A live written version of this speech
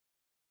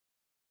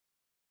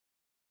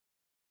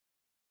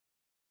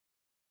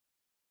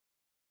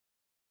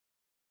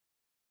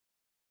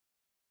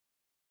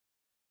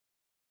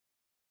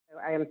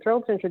I am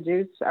thrilled to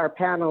introduce our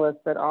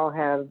panelists that all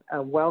have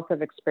a wealth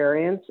of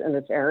experience in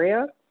this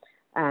area,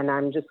 and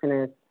I'm just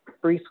going to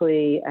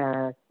briefly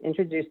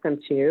introduce them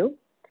to you.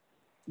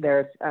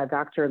 There's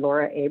Dr.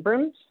 Laura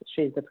Abrams.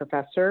 She's the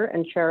professor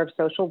and chair of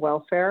social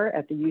welfare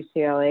at the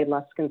UCLA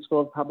Luskin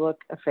School of Public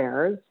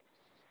Affairs,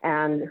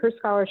 and her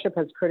scholarship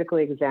has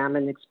critically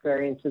examined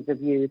experiences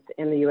of youth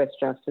in the U.S.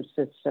 justice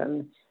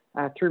system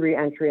through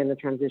reentry and the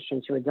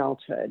transition to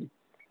adulthood.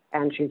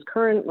 And she's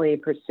currently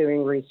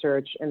pursuing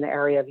research in the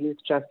area of youth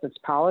justice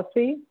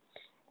policy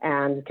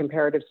and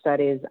comparative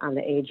studies on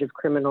the age of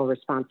criminal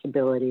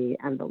responsibility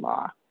and the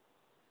law.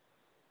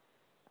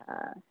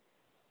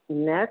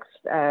 Next,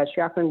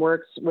 she often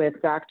works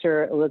with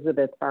Dr.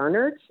 Elizabeth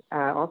Barnert,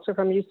 also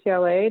from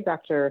UCLA.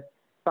 Dr.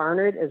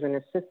 Barnert is an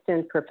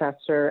assistant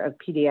professor of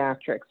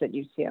pediatrics at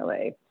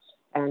UCLA,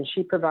 and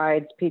she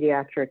provides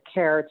pediatric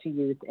care to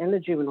youth in the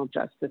juvenile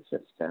justice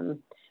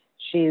system.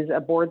 She's a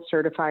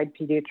board-certified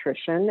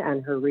pediatrician,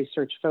 and her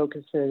research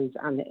focuses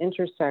on the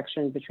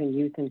intersection between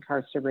youth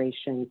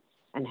incarceration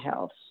and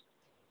health.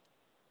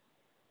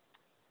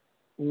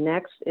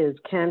 Next is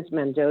Kent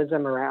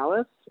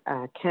Mendoza-Morales.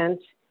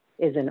 Kent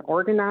is an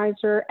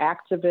organizer,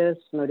 activist,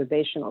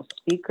 motivational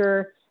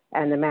speaker,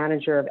 and the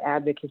manager of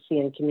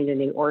advocacy and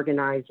community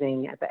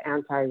organizing at the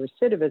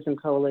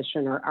Anti-Recidivism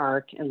Coalition, or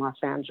ARC, in Los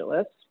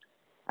Angeles.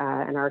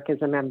 And ARC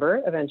is a member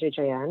of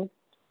NJJN.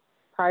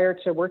 Prior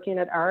to working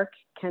at ARC,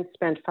 Kent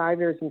spent 5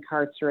 years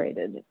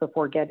incarcerated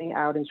before getting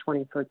out in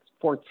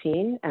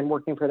 2014 and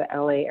working for the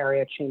LA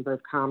Area Chamber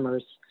of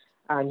Commerce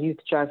on youth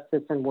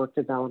justice and work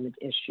development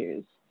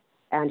issues.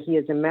 And he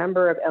is a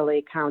member of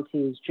LA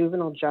County's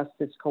Juvenile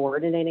Justice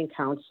Coordinating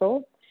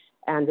Council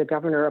and a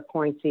governor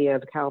appointee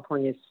of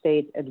California's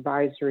State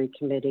Advisory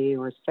Committee,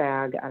 or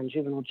SAG, on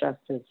juvenile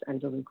justice and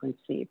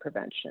delinquency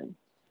prevention.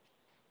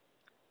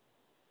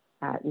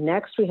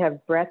 Next, we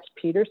have Brett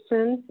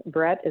Peterson.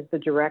 Brett is the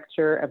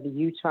director of the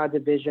Utah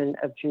Division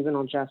of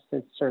Juvenile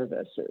Justice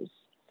Services.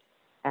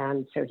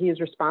 And so he is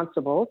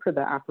responsible for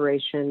the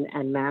operation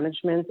and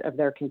management of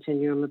their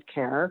continuum of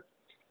care.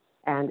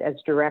 And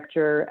as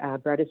director,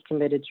 Brett is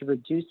committed to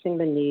reducing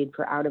the need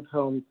for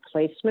out-of-home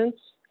placements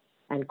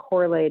and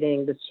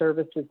correlating the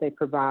services they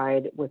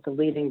provide with the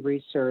leading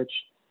research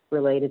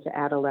related to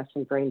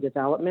adolescent brain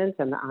development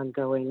and the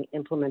ongoing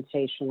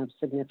implementation of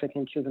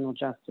significant juvenile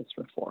justice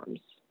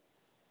reforms.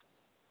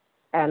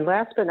 And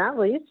last but not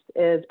least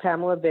is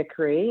Pamela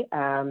Vickrey.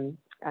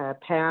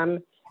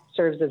 Pam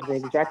serves as the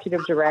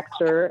executive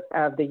director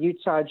of the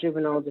Utah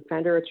Juvenile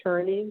Defender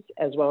Attorneys,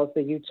 as well as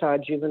the Utah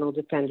Juvenile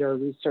Defender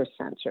Resource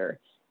Center.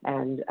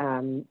 And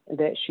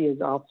that she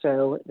is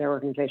also, their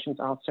organization is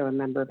also a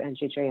member of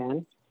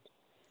NJJN.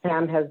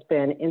 Pam has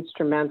been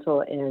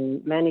instrumental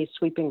in many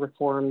sweeping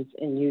reforms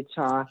in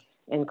Utah,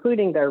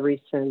 including their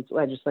recent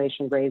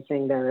legislation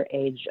raising their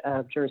age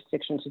of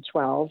jurisdiction to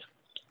 12,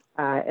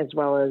 as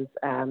well as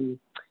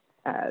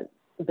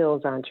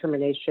bills on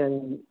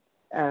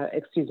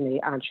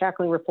on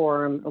shackling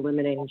reform,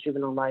 eliminating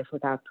juvenile life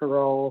without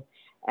parole,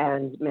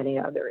 and many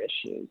other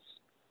issues.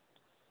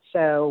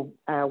 So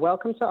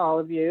welcome to all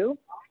of you.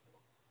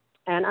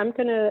 And I'm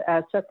gonna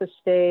set the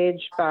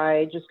stage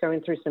by just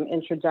going through some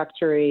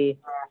introductory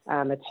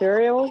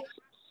materials.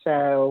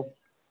 So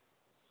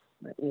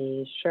let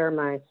me share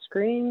my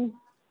screen.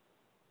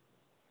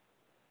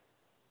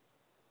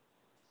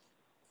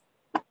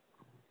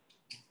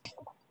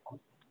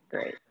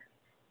 Great.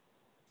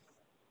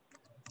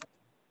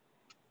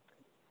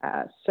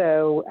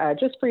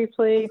 Just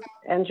briefly,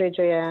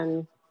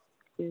 NJJN,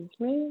 leads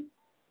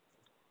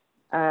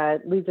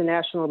a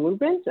national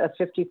movement of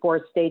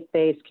 54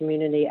 state-based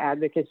community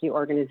advocacy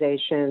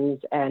organizations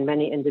and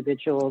many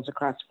individuals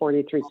across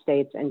 43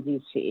 states and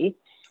DC.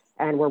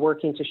 And we're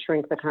working to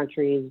shrink the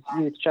country's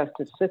youth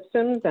justice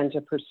systems and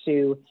to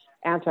pursue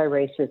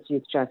anti-racist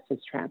youth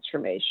justice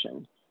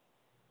transformation.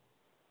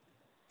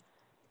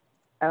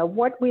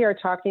 What we are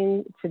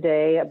talking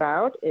today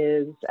about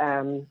is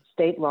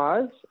state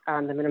laws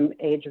on the minimum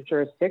age of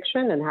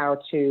jurisdiction and how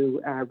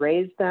to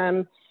raise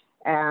them.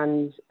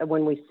 And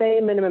when we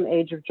say minimum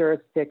age of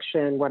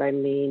jurisdiction, what I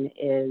mean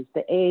is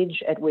the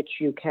age at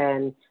which you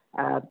can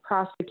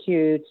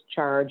prosecute,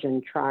 charge,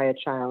 and try a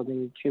child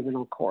in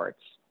juvenile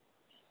courts.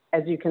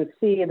 As you can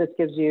see,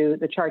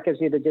 the chart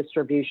gives you the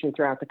distribution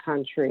throughout the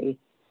country,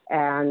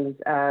 and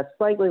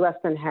slightly less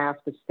than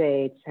half the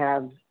states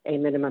have a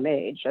minimum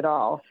age at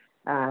all.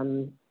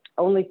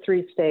 Only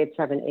 3 states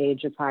have an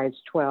age as high as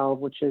 12,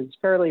 which is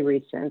fairly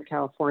recent: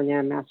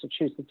 California,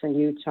 Massachusetts, and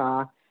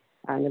Utah.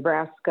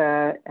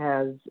 Nebraska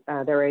has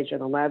their age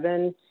at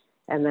 11,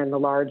 and then the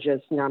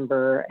largest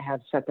number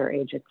have set their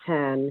age at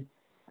 10.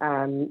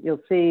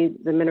 You'll see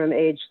the minimum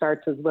age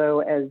starts as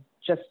low as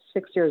just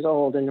 6 years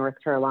old in North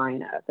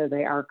Carolina, though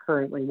they are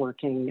currently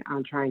working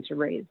on trying to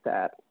raise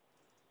that.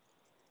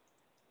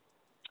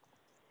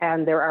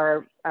 And there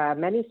are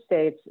many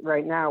states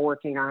right now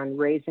working on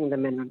raising the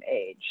minimum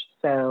age.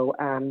 So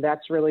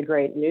that's really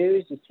great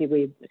news. You see,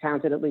 we've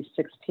counted at least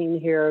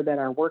 16 here that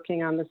are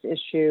working on this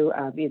issue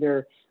of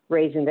either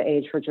raising the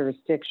age for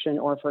jurisdiction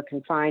or for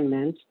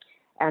confinement.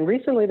 And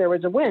recently there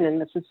was a win in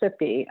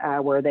Mississippi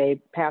where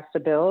they passed a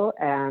bill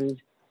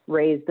and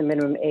raised the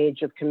minimum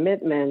age of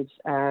commitment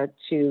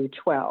to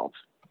 12.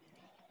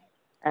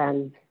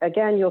 And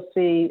again, you'll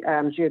see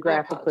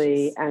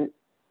geographically, and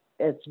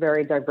it's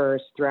very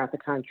diverse throughout the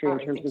country in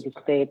terms of the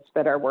states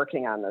that are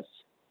working on this.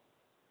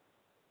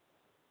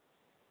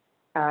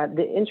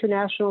 The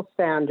international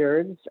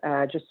standards,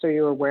 just so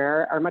you're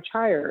aware, are much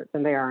higher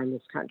than they are in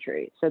this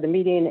country. So the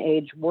median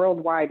age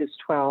worldwide is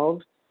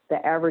 12.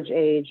 The average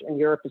age in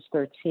Europe is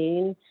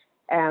 13.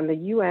 And the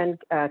UN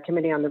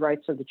Committee on the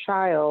Rights of the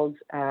Child,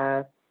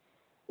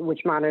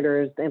 which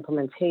monitors the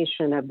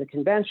implementation of the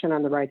Convention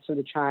on the Rights of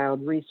the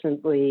Child,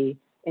 recently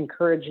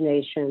encouraged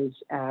nations,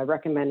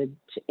 recommended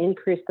to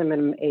increase the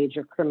minimum age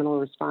of criminal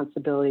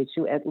responsibility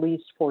to at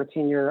least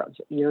 14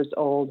 years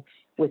old,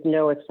 with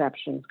no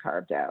exceptions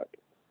carved out.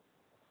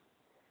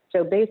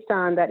 So based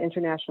on that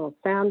international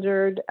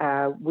standard,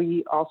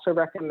 we also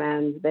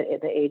recommend that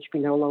the age be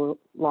no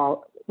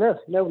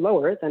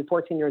lower than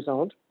 14 years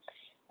old.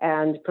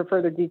 And for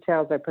further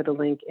details, I put a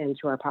link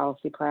into our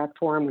policy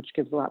platform, which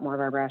gives a lot more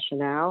of our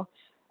rationale.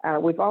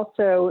 We've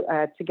also,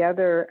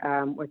 together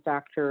with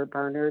Dr.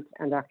 Barnert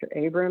and Dr.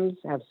 Abrams,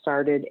 have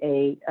started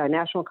a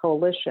national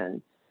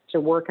coalition to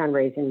work on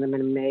raising the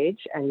minimum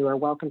age, and you are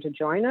welcome to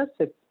join us.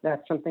 If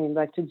that's something you'd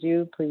like to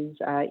do, please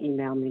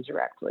email me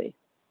directly.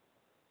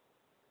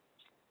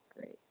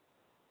 Great.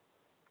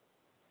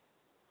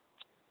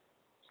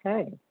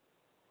 Okay.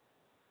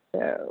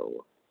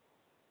 So,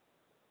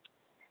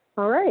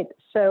 all right.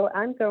 So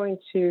I'm going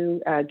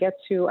to get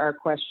to our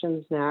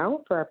questions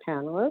now for our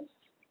panelists.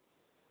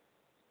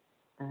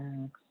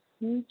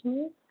 Excuse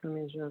me, let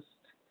me just,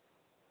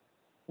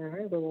 all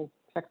right, a little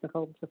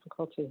technical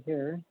difficulty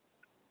here.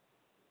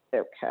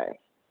 Okay,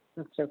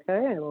 that's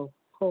okay. I will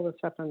pull this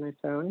up on my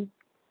phone.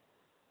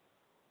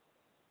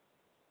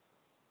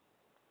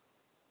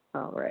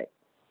 All right.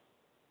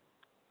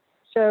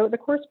 So the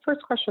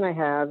first question I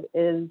have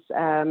is,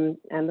 and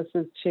this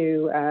is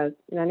to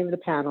many of the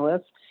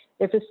panelists,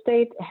 if a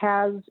state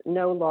has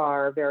no law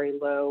or very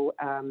low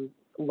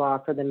law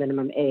for the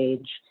minimum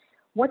age,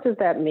 what does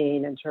that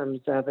mean in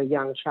terms of a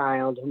young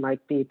child who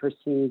might be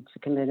perceived to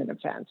commit an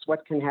offense?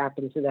 What can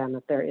happen to them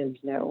if there is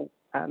no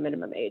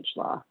minimum age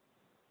law?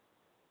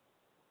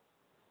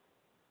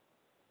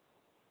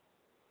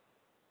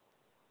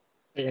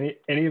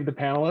 Any of the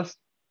panelists?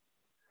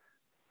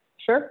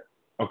 Sure.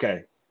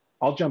 Okay,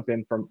 I'll jump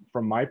in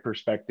from my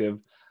perspective.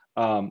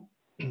 So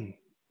in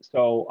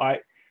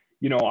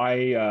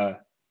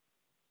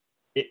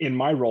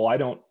my role, I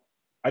don't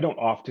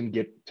often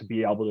get to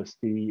be able to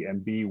see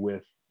and be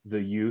with the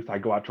youth. I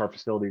go out to our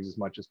facilities as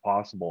much as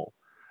possible.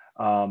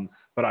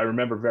 But I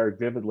remember very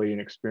vividly an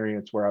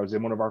experience where I was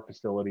in one of our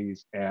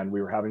facilities and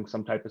we were having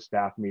some type of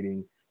staff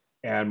meeting,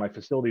 and my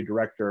facility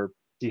director,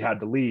 he had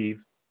to leave.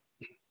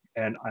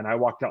 And I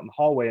walked out in the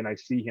hallway and I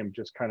see him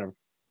just kind of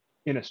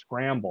in a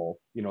scramble,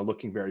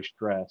 looking very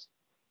stressed.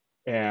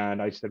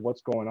 And I said,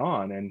 "What's going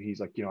on?" And he's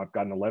like, "I've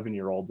got an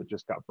 11-year-old that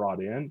just got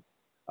brought in.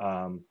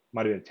 Might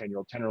have been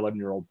a 10 or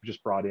 11-year-old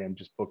just brought in,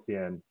 just booked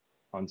in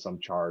on some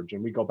charge."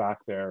 And we go back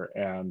there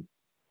and,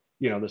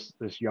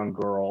 this young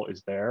girl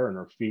is there and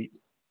her feet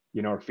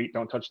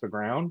don't touch the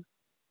ground.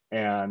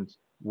 And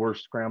we're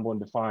scrambling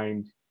to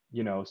find,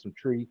 some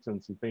treats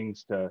and some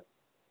things to,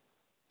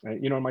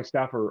 my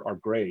staff are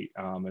great.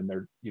 And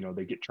they're,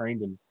 they get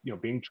trained in,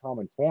 being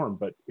trauma informed,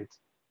 but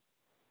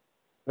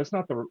that's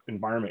not the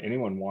environment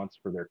anyone wants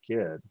for their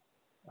kid,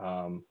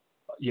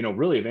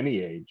 really at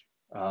any age.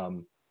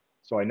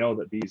 So I know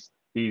that these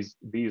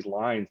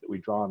lines that we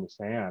draw in the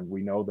sand,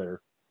 we know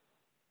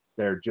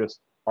they're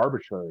just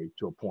arbitrary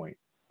to a point.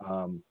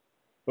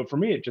 But for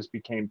me, it just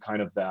became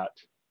kind of that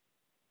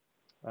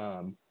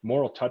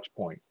moral touch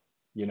point,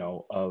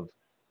 of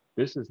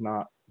this is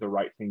not the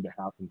right thing to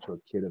happen to a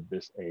kid of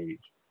this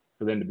age,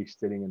 for them to be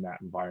sitting in that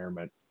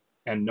environment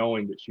and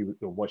knowing that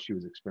what she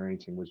was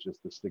experiencing was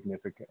just a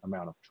significant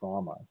amount of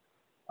trauma.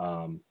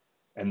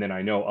 And then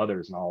I know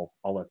others, and I'll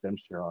let them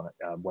share on it,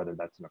 whether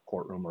that's in a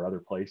courtroom or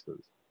other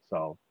places.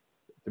 So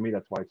to me,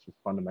 that's why it's just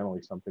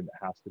fundamentally something that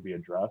has to be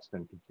addressed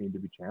and continue to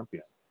be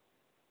championed.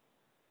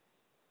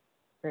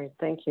 Great,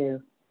 thank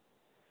you.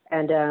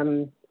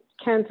 And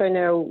Kent, I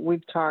know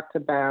we've talked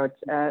about,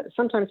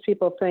 sometimes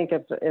people think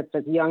if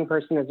a young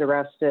person is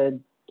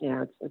arrested,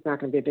 it's not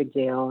going to be a big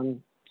deal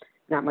and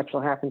not much will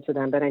happen to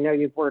them. But I know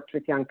you've worked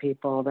with young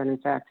people that in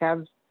fact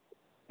have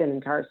been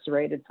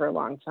incarcerated for a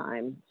long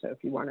time. So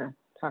if you want to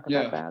talk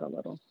about that a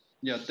little.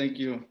 Yeah, thank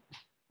you.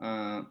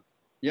 So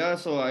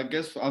I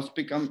guess I'll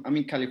speak. I'm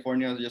in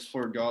California, just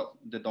for y'all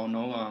that don't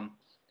know.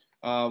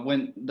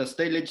 When the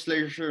state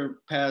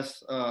legislature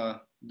passed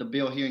the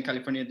bill here in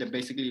California that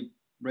basically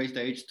raised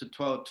the age to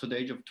the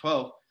age of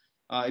 12,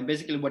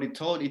 basically what it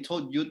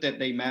told youth that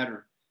they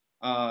matter.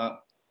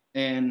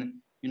 And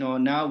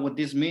now what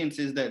this means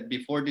is that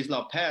before this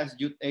law passed,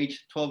 youth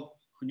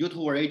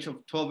who were age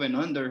of 12 and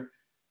under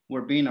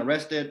were being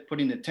arrested,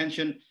 put in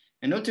detention,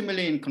 and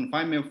ultimately in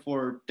confinement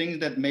for things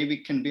that maybe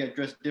can be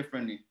addressed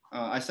differently.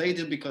 I say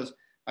this because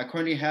I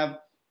currently have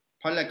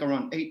probably like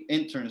around 8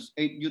 interns,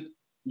 8 youth,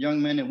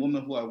 young men and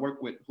women who I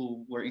work with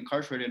who were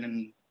incarcerated.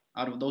 And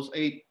out of those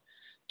 8,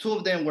 2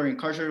 of them were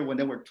incarcerated when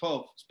they were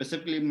 12.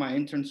 Specifically, my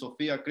intern,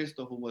 Sofia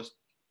Cristo, who was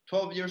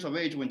 12 years of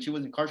age when she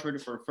was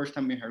incarcerated for the first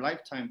time in her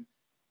lifetime.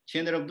 She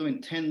ended up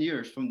doing 10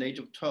 years from the age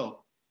of 12.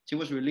 She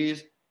was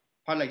released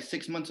probably like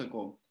 6 months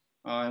ago.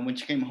 And when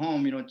she came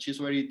home, you know, she's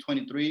already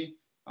 23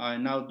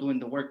 and now doing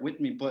the work with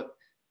me. But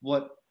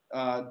what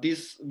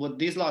this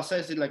law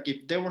says is, like,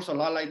 if there was a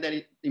law like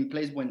that in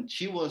place when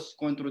she was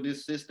going through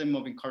this system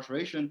of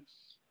incarceration,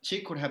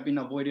 she could have been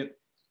avoided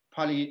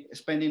probably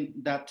spending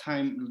that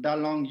time, that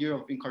long year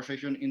of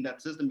incarceration in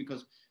that system.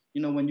 Because,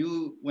 you know,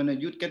 when a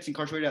youth gets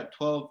incarcerated at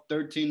 12,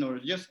 13, or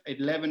just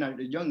 11 at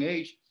a young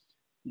age,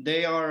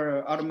 they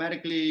are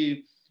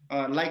automatically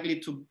likely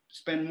to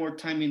spend more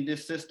time in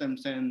these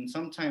systems. And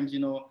sometimes, you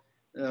know,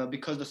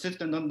 because the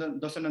system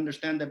doesn't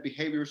understand the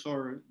behaviors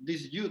or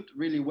these youth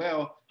really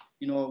well,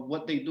 you know,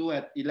 what they do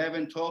at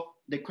 11, 12,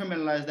 they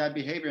criminalize that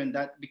behavior, and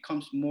that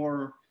becomes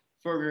more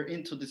further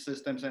into the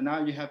systems. And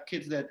now you have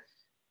kids that,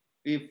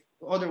 if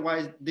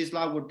otherwise this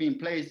law would be in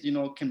place, you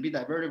know, can be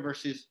diverted,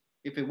 versus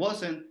if it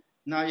wasn't,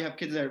 now you have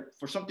kids that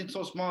for something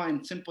so small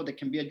and simple that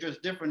can be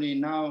addressed differently,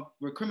 now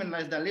we're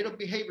criminalized that little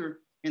behavior,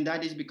 and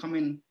that is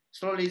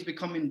slowly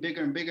becoming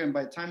bigger and bigger. And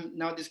by the time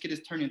now this kid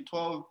is turning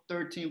 12,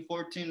 13,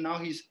 14, now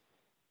he's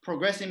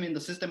progressing in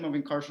the system of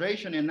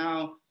incarceration. And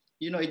now,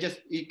 you know,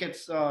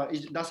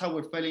 that's how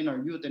we're failing our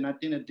youth. And I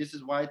think that this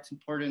is why it's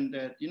important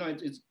that, you know,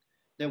 it's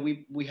that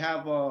we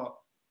have the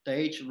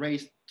age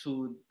raised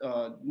to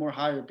more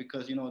higher,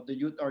 because, you know, the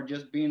youth are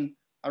just being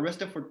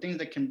arrested for things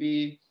that can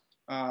be,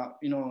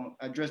 you know,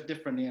 addressed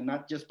differently, and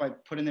not just by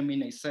putting them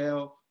in a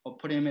cell or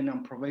putting them in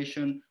on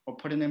probation or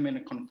putting them in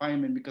a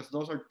confinement, because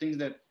those are things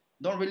that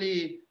don't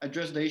really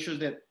address the issues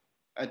that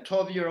a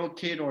 12-year-old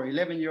kid or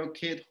 11-year-old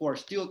kid who are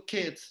still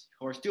kids,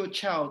 who are still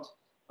child,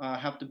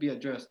 have to be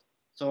addressed.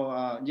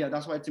 So yeah,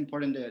 that's why it's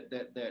important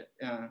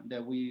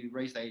that we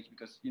raise the age,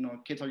 because, you know,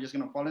 kids are just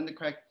gonna fall in the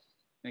crack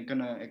and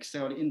gonna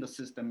excel in the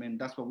system, and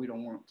that's what we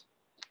don't want.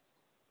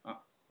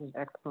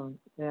 Excellent.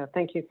 Yeah,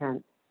 thank you,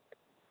 Kent.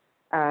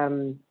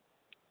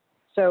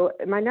 So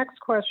my next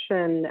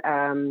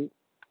question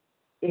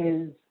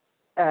is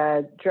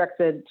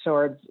directed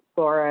towards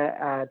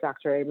Laura,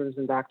 Dr. Abrams,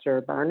 and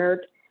Dr. Barnert,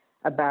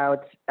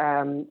 about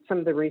some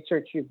of the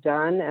research you've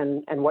done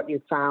and what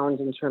you've found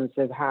in terms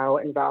of how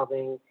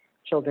involving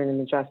children in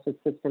the justice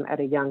system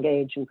at a young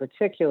age in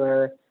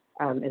particular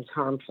is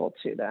harmful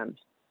to them.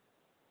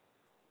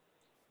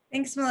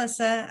 Thanks,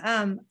 Melissa.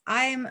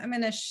 I'm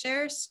going to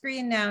share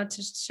screen now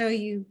to show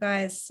you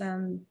guys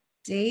some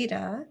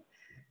data.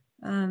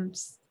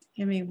 Just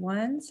give me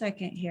 1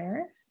 second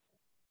here.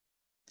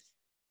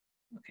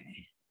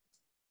 Okay.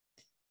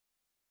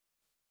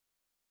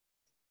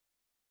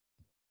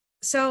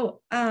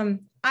 So I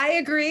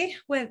agree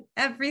with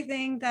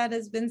everything that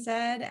has been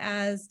said.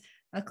 As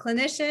a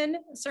clinician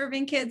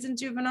serving kids in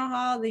juvenile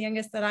hall, the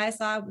youngest that I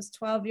saw was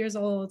 12 years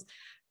old.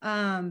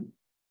 And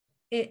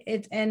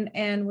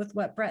with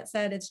what Brett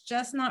said, it's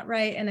just not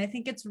right. And I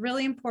think it's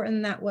really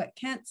important that what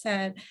Kent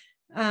said,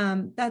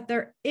 that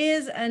there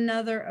is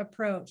another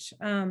approach.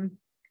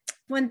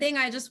 One thing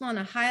I just want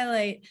to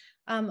highlight,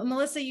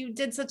 Melissa, you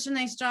did such a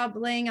nice job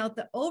laying out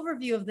the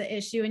overview of the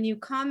issue, and you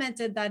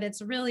commented that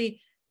it's really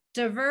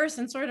diverse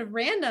and sort of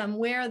random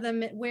where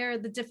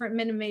the different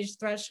minimum age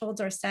thresholds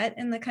are set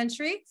in the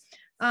country.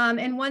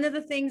 And one of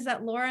the things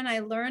that Laura and I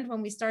learned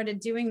when we started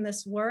doing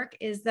this work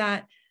is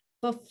that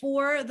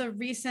before the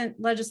recent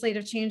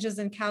legislative changes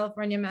in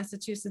California,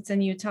 Massachusetts,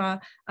 and Utah,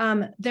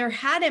 there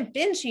hadn't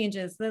been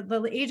changes.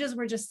 The ages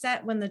were just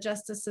set when the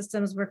justice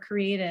systems were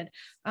created.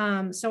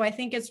 So I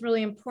think it's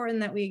really important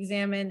that we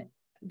examine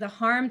the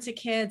harm to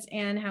kids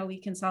and how we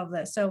can solve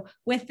this. So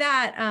with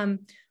that,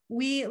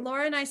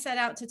 Laura and I set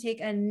out to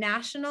take a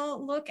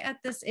national look at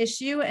this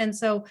issue. And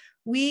so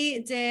we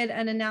did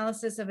an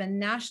analysis of a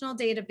national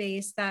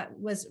database that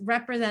was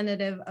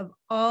representative of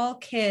all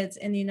kids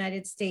in the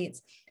United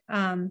States.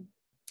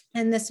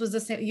 And this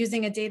was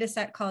using a data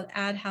set called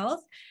Ad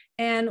Health.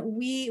 And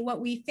what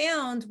we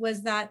found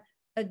was that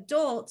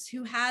adults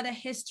who had a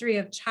history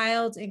of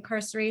child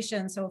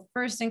incarceration, so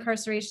first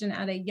incarceration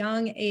at a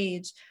young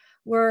age,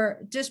 were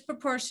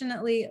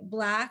disproportionately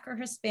Black or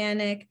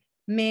Hispanic,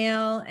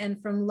 male,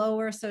 and from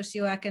lower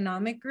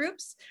socioeconomic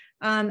groups.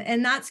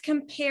 And that's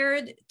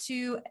compared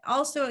to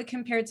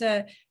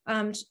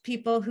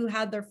people who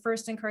had their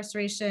first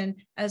incarceration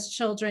as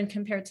children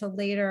compared to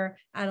later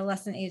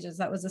adolescent ages.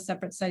 That was a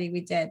separate study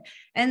we did.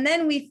 And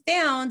then we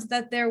found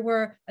that there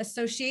were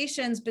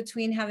associations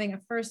between having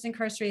a first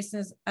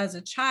incarceration as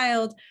a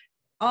child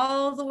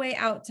all the way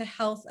out to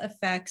health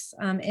effects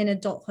in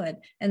adulthood.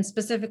 And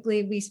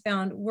specifically, we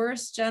found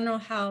worse general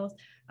health,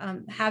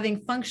 having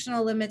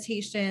functional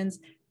limitations,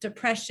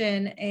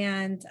 depression,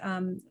 and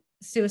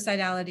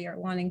suicidality, or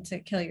wanting to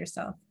kill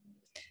yourself.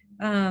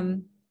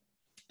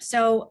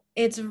 So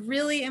it's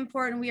really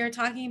important. We are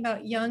talking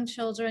about young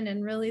children,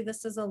 and really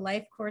this is a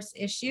life course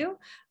issue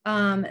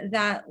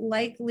that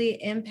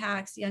likely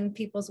impacts young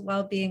people's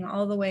well-being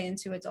all the way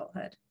into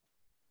adulthood.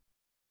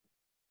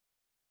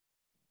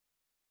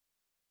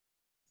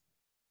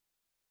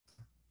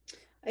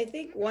 I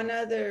think one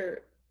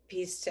other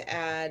piece to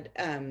add,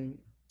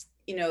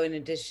 you know, in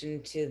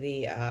addition to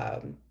the,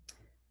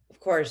 of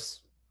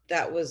course,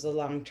 that was the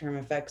long-term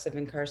effects of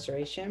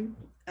incarceration,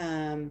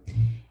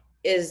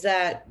 is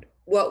that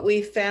what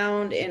we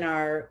found in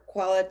our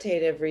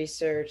qualitative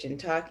research and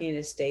talking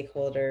to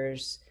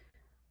stakeholders,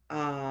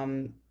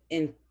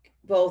 in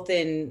both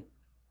in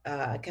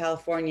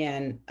California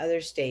and other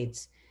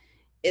states,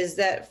 is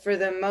that for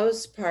the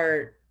most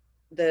part,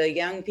 the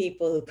young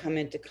people who come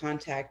into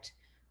contact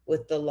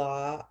with the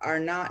law are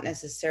not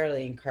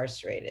necessarily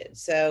incarcerated.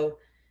 So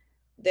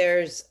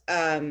there's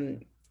a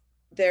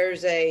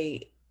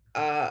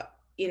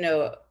you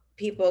know,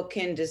 people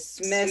can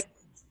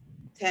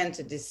tend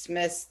to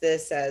dismiss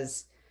this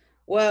as,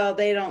 well,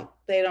 they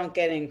don't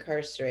get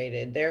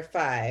incarcerated, they're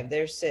 5,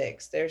 they're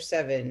 6, they're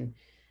 7.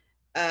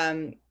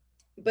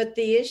 But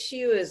the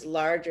issue is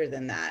larger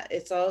than that.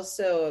 It's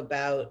also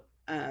about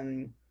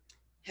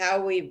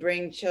how we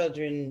bring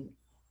children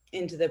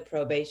into the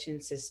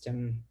probation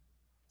system,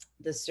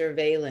 the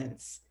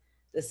surveillance,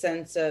 the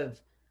sense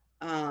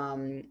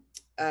um,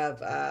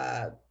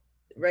 of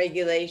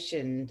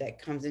regulation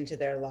that comes into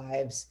their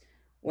lives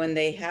when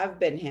they have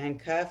been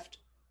handcuffed,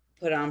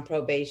 put on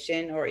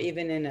probation, or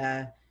even in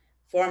a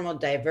formal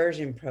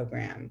diversion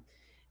program.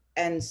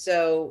 And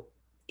so,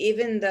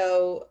 even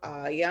though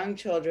young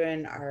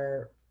children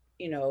are,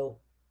 you know,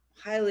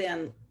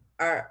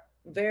 are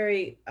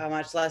very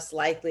much less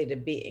likely to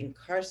be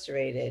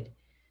incarcerated,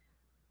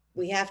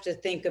 we have to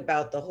think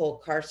about the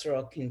whole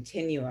carceral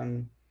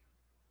continuum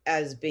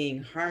as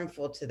being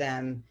harmful to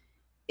them,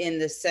 in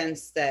the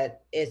sense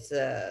that it's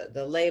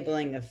the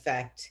labeling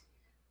effect,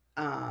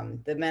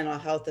 the mental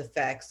health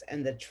effects,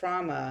 and the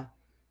trauma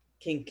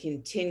can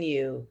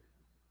continue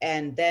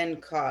and then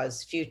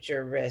cause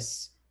future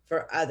risks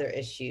for other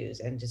issues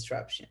and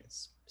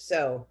disruptions.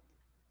 So,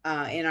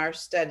 in our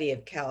study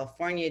of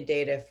California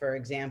data, for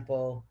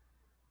example,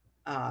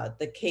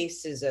 the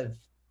cases of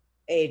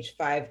age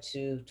 5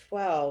 to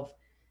 12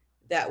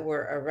 that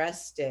were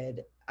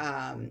arrested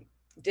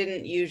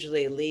didn't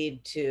usually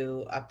lead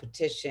to a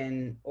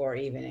petition or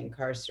even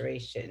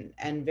incarceration.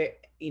 And,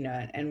 you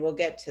know, and we'll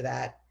get to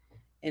that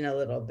in a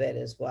little bit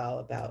as well,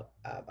 about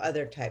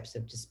other types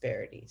of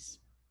disparities.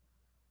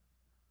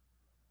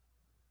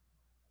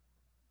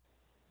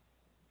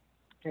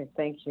 Okay,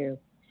 thank you.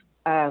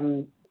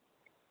 And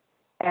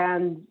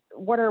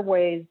what are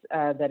ways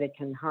that it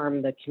can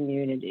harm the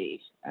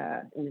community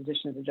in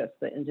addition to just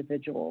the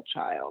individual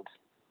child?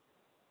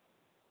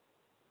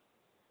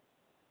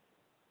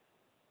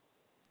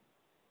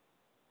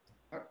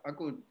 I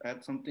could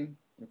add something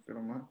if you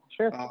don't mind.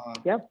 Sure.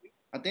 Yep.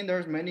 I think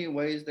there's many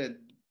ways that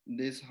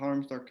this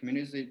harms our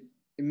communities. It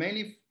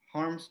mainly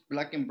harms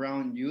Black and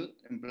Brown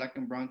youth and Black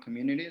and Brown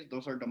communities.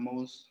 Those are the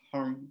most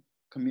harmed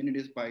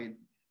communities by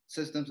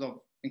systems of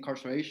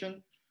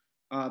incarceration.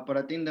 But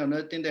I think the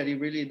another thing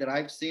that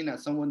I've seen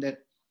as someone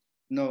that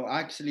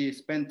actually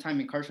spent time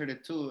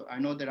incarcerated too. I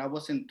know that I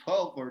wasn't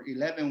 12 or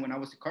 11 when I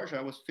was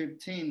incarcerated. I was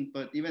 15,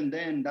 but even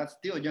then, that's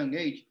still a young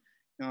age.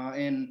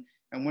 And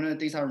one of the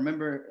things I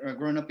remember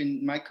growing up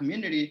in my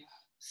community,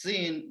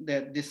 seeing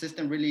that this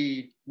system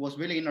was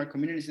really in our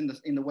communities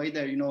in the way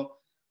that,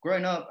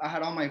 growing up, I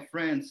had all my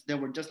friends that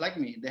were just like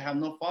me. They have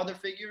no father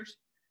figures.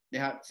 They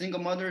had single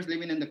mothers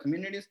living in the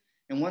communities.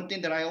 And one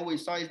thing that I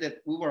always saw is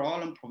that we were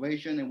all on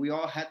probation, and we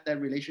all had that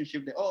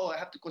relationship that, oh, I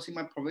have to go see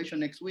my probation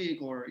next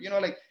week. Or,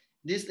 like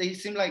this, it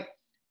seemed like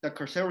the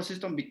carceral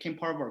system became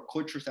part of our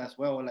cultures as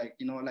well. Like,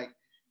 like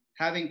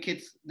having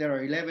kids that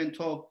are 11,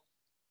 12,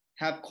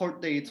 have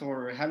court dates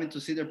or having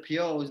to see their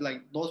POs,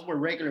 like those were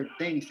regular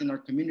things in our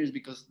communities,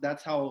 because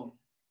that's how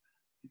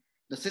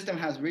the system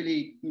has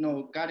really,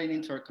 gotten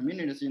into our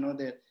communities,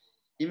 that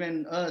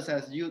even us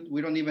as youth,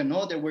 we don't even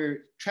know that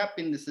we're trapped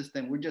in the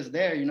system. We're just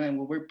there, and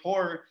when we're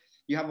poor,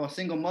 you have a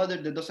single mother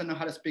that doesn't know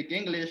how to speak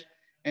English,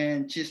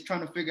 and she's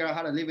trying to figure out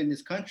how to live in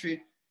this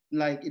country.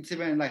 Like, it's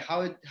even like,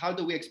 how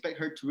do we expect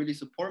her to really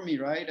support me,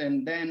 right?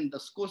 And then the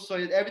school, so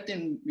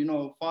everything,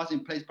 falls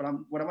in place. But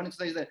what I want to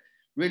say is that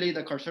really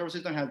the carceral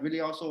system has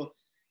really also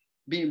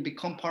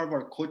become part of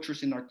our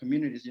cultures in our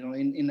communities,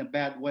 in a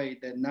bad way,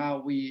 that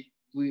now we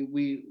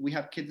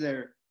have kids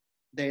there,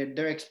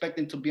 they're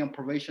expecting to be on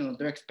probation, or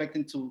they're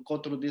expecting to go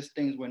through these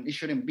things when it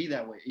shouldn't be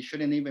that way. It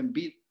shouldn't even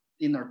be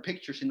in our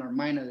pictures, in our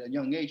mind at a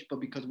young age, but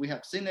because we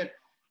have seen it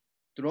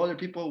through other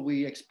people,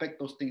 we expect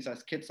those things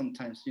as kids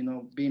sometimes,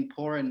 being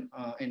poor and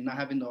not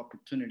having the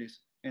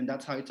opportunities. And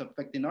that's how it's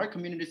affecting our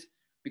communities,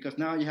 because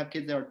now you have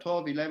kids that are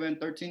 12, 11,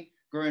 13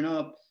 growing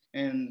up,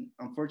 and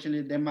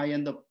unfortunately they might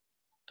end up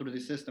through the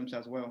systems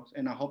as well.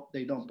 And I hope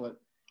they don't, but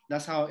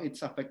that's how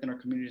it's affecting our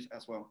communities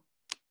as well.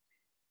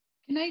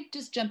 Can I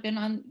just jump in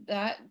on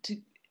that?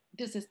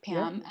 This is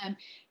Pam. Yeah.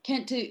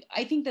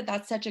 I think that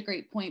that's such a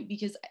great point,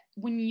 because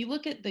when you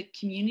look at the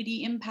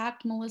community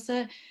impact,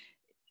 Melissa,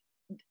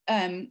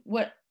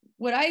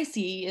 what I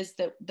see is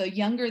that the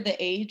younger the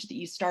age that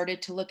you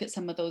started to look at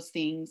some of those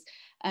things,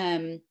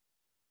 the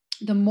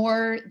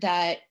more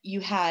that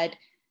you had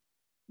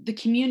the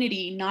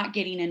community not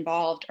getting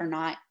involved or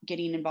not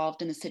getting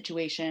involved in the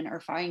situation or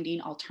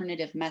finding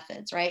alternative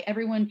methods, right?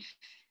 Everyone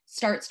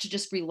starts to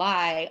just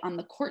rely on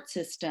the court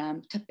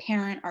system to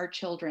parent our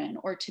children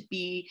or to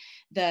be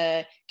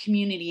the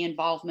community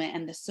involvement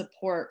and the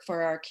support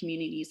for our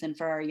communities and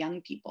for our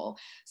young people.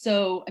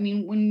 So, I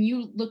mean, when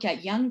you look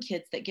at young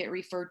kids that get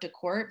referred to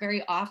court,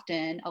 very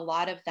often a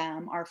lot of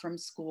them are from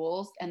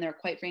schools, and they're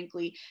quite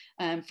frankly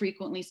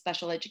frequently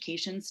special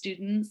education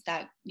students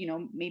that, you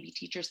know, maybe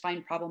teachers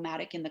find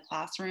problematic in the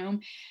classroom.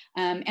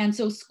 And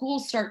so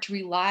schools start to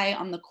rely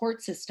on the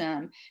court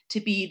system to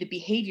be the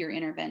behavior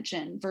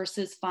intervention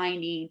versus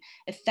finding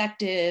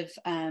effective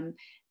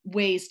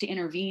ways to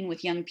intervene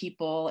with young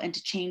people and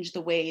to change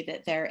the way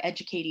that they're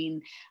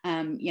educating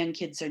young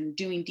kids and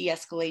doing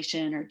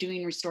de-escalation or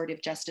doing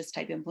restorative justice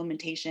type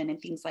implementation and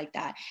things like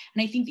that.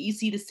 And I think that you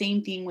see the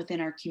same thing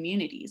within our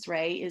communities,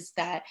 right? Is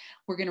that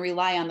we're going to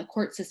rely on the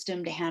court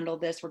system to handle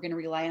this. We're going to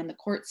rely on the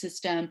court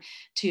system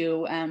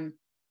to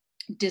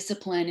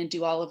discipline and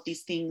do all of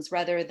these things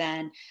rather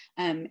than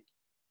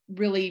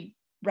really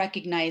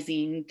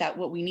recognizing that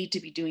what we need to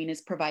be doing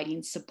is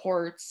providing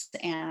supports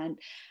and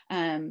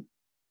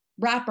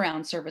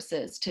wraparound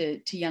services to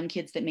young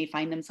kids that may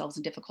find themselves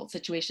in difficult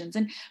situations.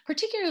 And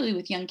particularly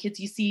with young kids,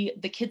 you see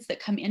the kids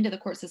that come into the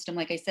court system,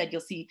 like I said, you'll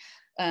see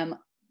at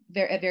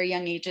very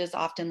young ages,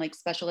 often like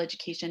special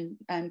education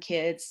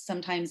kids,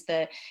 sometimes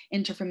the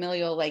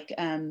interfamilial, like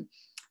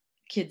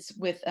kids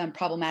with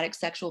problematic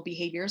sexual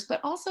behaviors,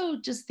 but also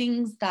just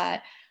things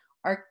that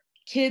are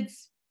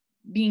kids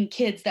being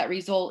kids that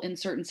result in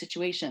certain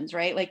situations,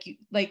 right?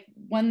 Like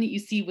one that you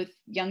see with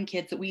young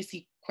kids that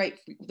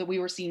we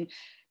were seeing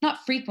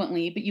not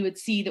frequently, but you would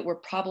see that were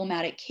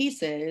problematic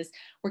cases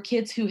were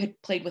kids who had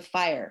played with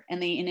fire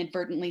and they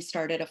inadvertently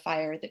started a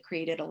fire that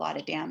created a lot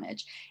of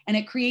damage. And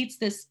it creates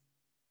this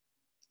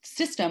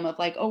system of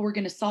like, oh, we're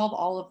going to solve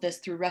all of this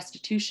through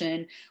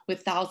restitution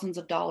with thousands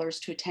of dollars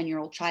to a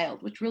 10-year-old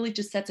child, which really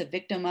just sets a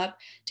victim up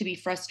to be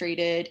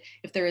frustrated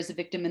if there is a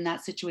victim in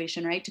that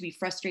situation, right? To be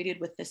frustrated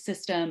with the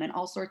system and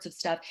all sorts of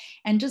stuff,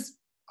 and just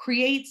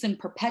creates and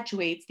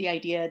perpetuates the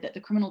idea that the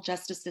criminal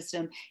justice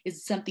system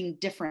is something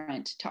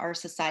different to our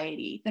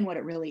society than what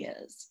it really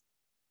is.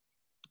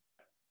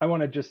 I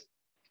want to just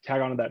tag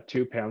on to that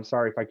too, Pam.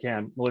 Sorry if I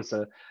can,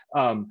 Melissa.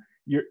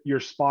 You're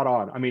spot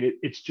on. I mean,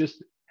 it's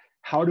just,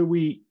 how do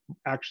we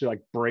actually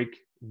like break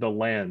the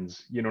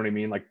lens? You know what I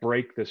mean? Like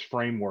break this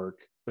framework,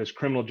 this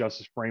criminal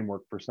justice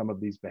framework for some of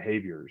these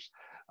behaviors.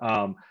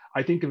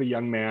 I think of a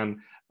young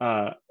man,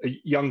 a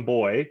young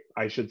boy,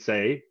 I should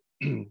say.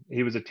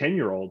 He was a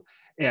 10-year-old,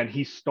 and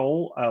he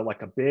stole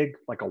like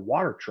a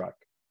water truck,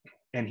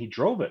 and he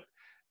drove it,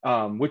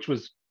 which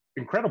was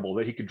incredible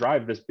that he could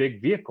drive this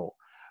big vehicle.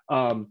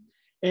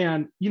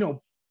 And, you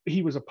know,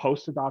 he was a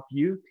post-adopt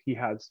youth. He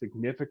had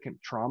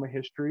significant trauma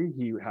history.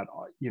 He had,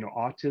 you know,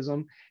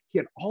 autism. He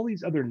had all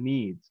these other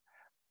needs.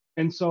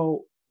 And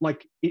so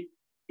like,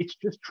 it's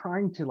just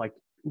trying to like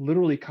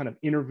literally kind of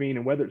intervene,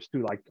 and whether it's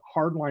through like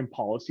hardline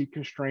policy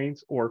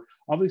constraints, or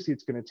obviously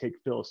it's going to take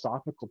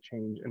philosophical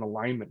change and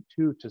alignment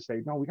too, to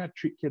say, no, we got to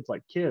treat kids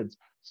like kids.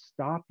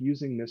 Stop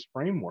using this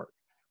framework,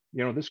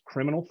 you know, this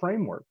criminal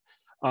framework.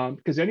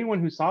 Because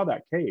anyone who saw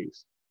that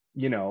case,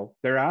 you know,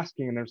 they're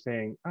asking and they're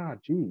saying,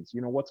 geez,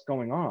 you know, what's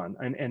going on,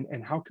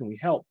 and how can we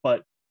help?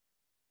 But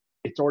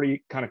it's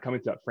already kind of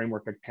coming to that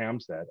framework, like Pam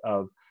said,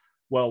 of,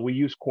 well, we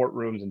use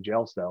courtrooms and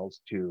jail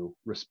cells to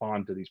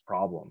respond to these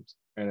problems.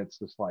 And it's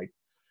just like,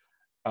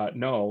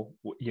 no,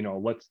 you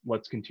know,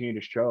 let's continue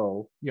to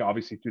show, you know,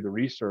 obviously through the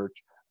research,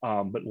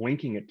 but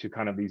linking it to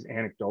kind of these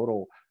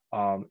anecdotal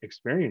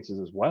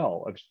experiences as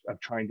well, of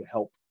trying to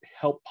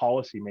help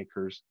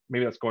policymakers.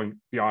 Maybe that's going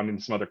beyond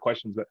into some other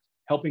questions, but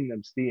helping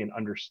them see and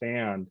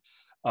understand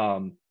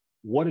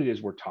what it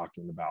is we're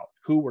talking about,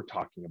 who we're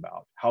talking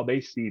about, how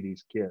they see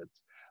these kids.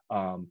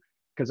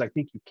 Because I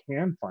think you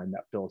can find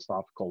that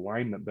philosophical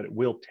alignment, but it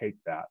will take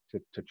that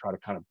to try to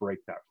kind of break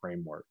that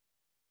framework.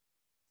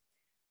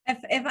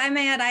 If I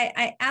may add,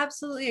 I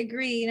absolutely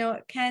agree. You know,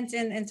 Kent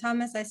and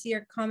Thomas, I see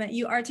your comment.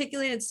 You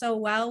articulated so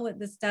well what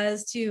this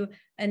does to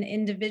an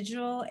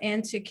individual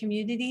and to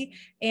community.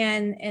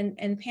 And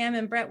Pam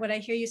and Brett, what I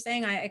hear you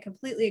saying, I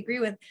completely agree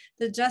with.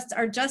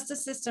 Our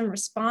justice system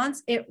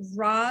response, it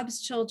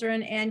robs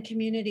children and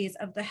communities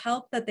of the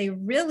help that they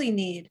really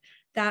need,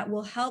 that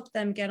will help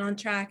them get on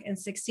track and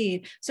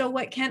succeed. So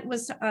what Kent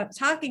was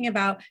talking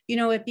about, you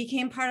know, it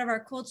became part of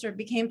our culture, it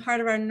became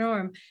part of our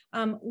norm.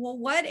 Well,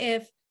 what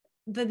if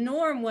the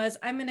norm was,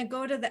 I'm going to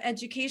go to the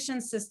education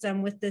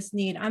system with this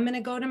need. I'm going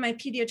to go to my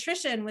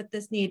pediatrician with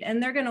this need,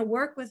 and they're going to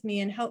work with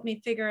me and help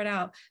me figure it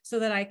out so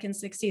that I can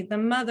succeed. The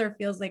mother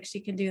feels like she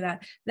can do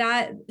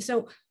that.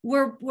 So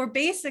we're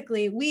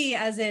basically, we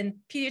as in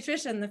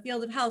pediatrician, the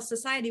field of health,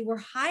 society, we're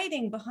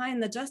hiding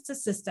behind the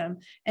justice system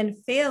and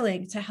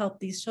failing to help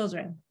these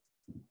children.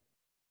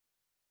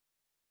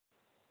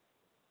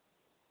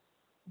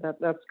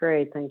 That's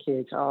great. Thank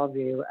you to all of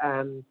you.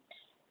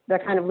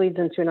 That kind of leads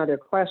into another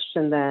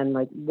question then,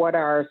 like, what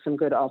are some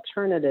good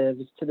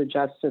alternatives to the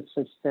justice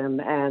system?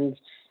 And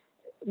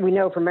we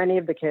know for many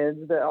of the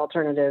kids, the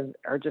alternative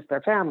are just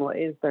their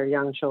families, their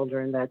young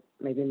children that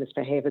maybe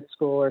misbehave at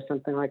school or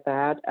something like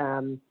that.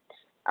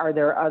 Are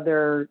there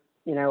other,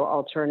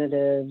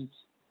 alternatives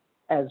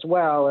as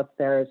well if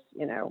there's,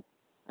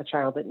 a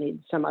child that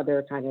needs some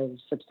other kind of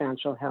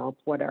substantial help?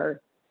 What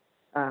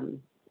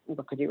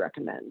could you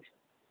recommend?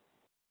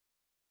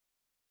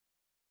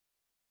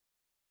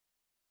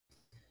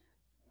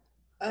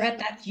 Brett,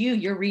 that's you.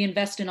 You're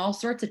reinvesting all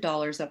sorts of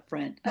dollars up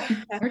front.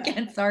 Or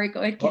Kent, sorry,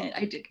 go ahead, Kent.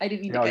 I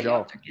didn't mean to cut you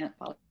off there, Kent.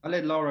 I'll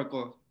let Laura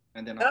go,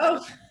 and then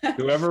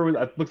whoever,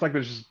 it looks like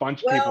there's just a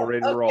bunch of people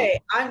ready to roll.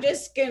 I'm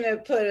just gonna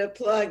put a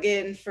plug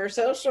in for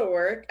social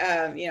work.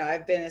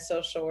 I've been a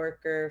social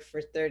worker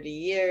for 30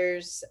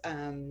 years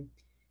and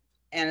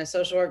a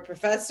social work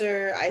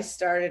professor. I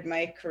started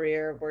my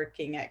career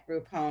working at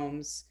group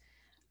homes.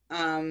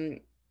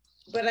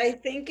 But I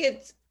think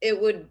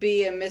it would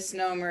be a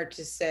misnomer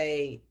to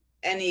say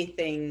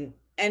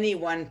any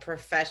one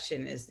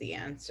profession is the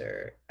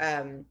answer.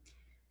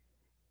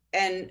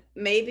 And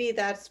maybe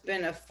that's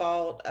been a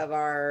fault of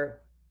our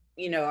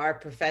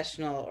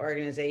professional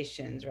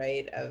organizations,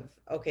 right?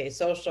 Okay,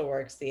 social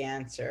work's the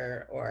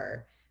answer,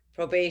 or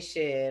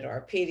probation,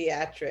 or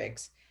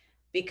pediatrics,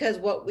 because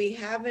what we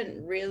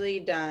haven't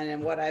really done,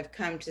 and what I've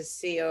come to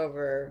see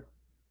over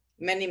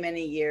many,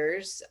 many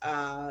years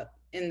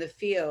in the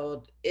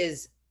field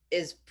is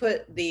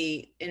put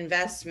the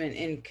investment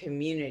in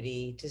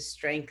community to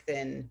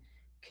strengthen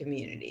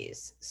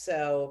communities.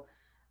 So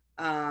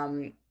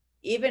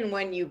even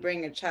when you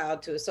bring a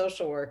child to a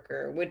social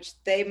worker, which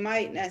they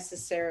might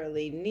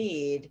necessarily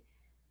need,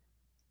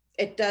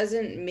 it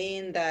doesn't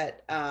mean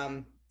that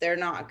they're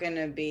not going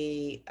to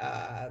be,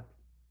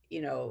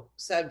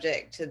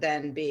 subject to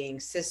then being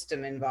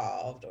system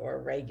involved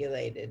or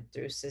regulated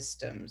through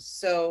systems.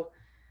 So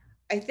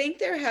I think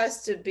there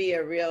has to be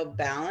a real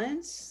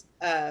balance.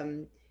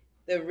 The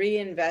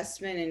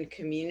reinvestment in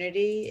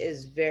community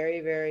is very,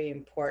 very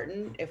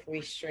important if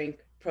we shrink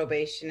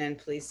probation and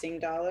policing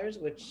dollars,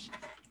 which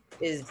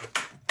is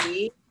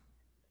key.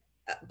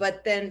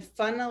 But then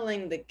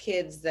funneling the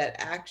kids that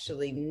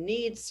actually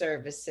need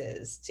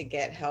services to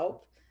get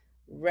help,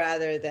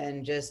 rather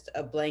than just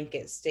a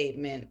blanket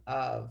statement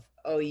of,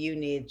 oh, you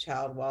need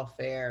child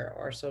welfare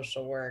or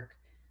social work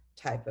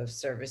type of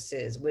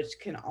services, which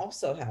can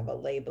also have a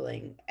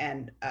labeling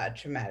and a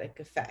traumatic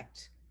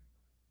effect.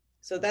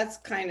 So that's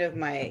kind of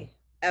my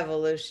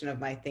evolution of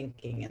my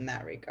thinking in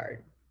that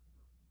regard.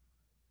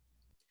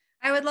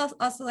 I would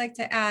also like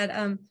to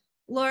add,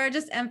 Laura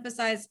just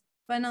emphasized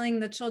funneling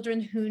the children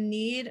who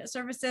need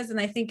services. And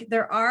I think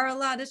there are a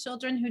lot of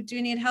children who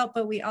do need help,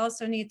 but we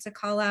also need to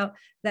call out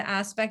the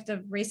aspect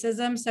of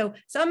racism. So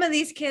some of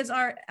these kids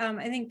are,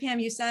 I think, Pam,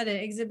 you said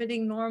it,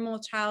 exhibiting normal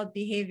child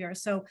behavior.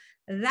 So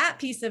that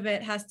piece of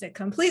it has to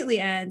completely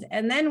end.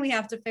 And then we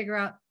have to figure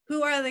out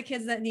who are the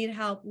kids that need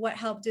help, what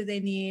help do they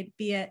need,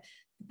 be it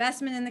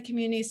investment in the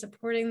community,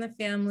 supporting the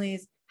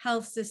families,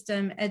 health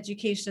system,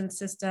 education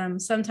system,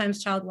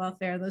 sometimes child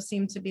welfare. Those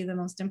seem to be the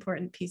most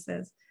important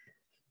pieces.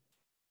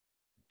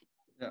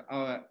 Yeah,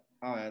 I'll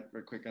add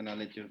real quick, and I'll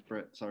let you,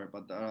 Brett. Sorry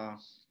about that.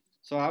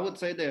 So I would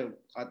say that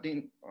I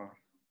think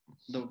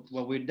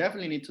what we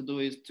definitely need to do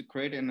is to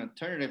create an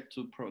alternative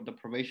to the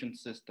probation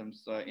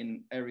systems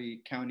in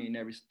every county, in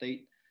every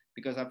state,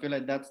 because I feel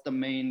like that's the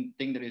main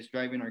thing that is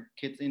driving our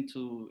kids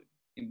into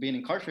being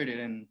incarcerated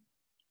and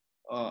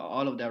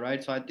all of that,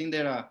 right? So I think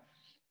that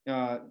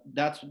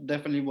that's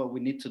definitely what we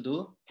need to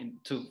do.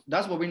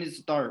 That's what we need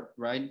to start,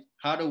 right?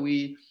 How do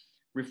we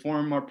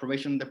reform our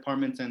probation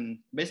departments and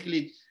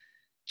basically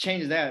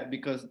change that?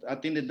 Because I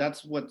think that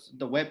that's what's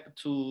the web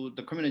to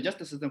the criminal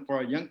justice system for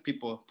our young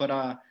people. But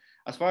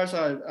as far as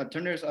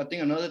alternatives, I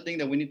think another thing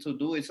that we need to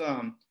do is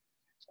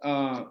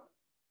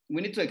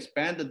we need to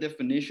expand the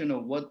definition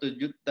of what the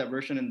youth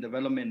diversion and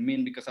development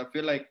mean, because I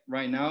feel like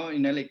right now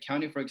in LA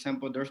County, for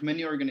example, there's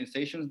many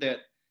organizations that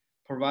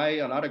provide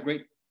a lot of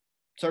great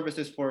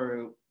services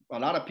for a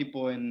lot of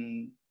people.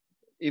 And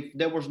if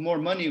there was more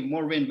money,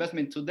 more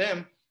reinvestment to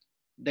them,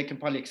 they can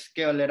probably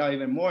scale it out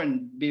even more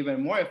and be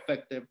even more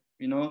effective,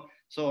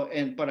 So,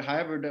 but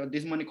however,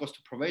 this money goes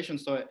to probation.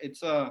 So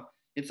it's a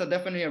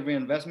definitely a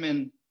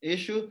reinvestment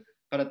issue.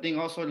 But I think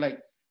also, like,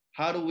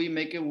 how do we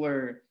make it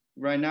where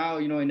right now,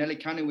 in LA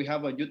County, we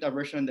have a youth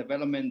diversion and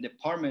development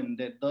department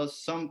that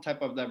does some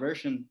type of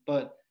diversion,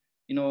 but,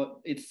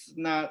 it's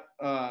not,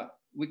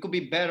 we could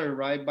be better,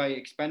 right, by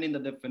expanding the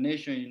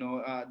definition.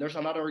 There's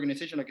a lot of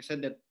organizations, like I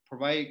said, that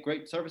provide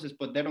great services,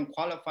 but they don't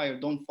qualify or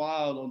don't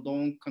file or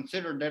don't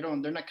consider, they're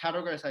not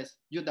categorized as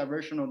youth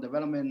diversion or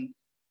development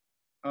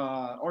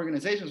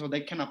organizations, so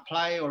they can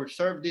apply or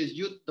serve these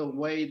youth the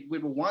way we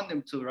would want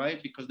them to,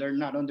 right? Because they're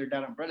not under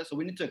that umbrella. So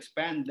we need to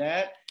expand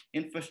that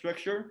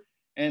infrastructure.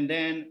 And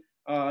then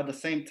at the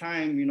same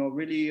time,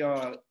 really,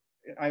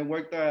 I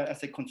worked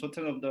as a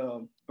consultant of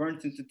the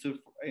Burns Institute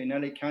in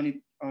LA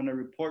County on a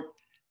report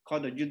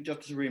called the Youth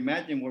Justice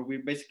Reimagined, where we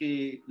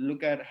basically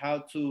look at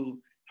how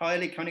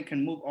LA County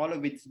can move all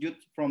of its youth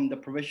from the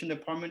probation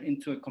department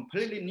into a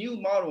completely new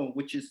model,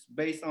 which is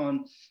based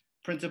on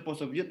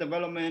principles of youth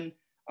development,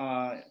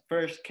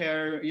 first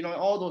care, you know,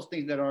 all those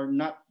things that are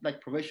not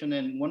like probation.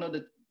 And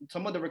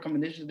some of the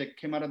recommendations that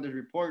came out of the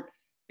report,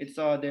 it's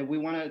that we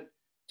wanted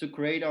to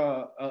create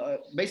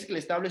basically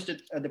establish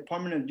a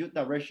Department of Youth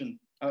Direction,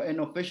 an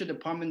official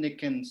department that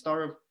can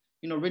start,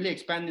 you know, really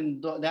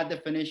expanding that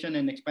definition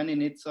and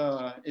expanding its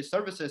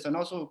services, and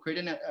also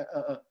creating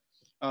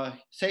a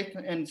safe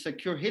and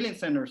secure healing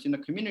centers in the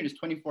communities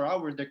 24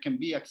 hours that can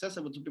be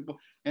accessible to people.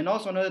 And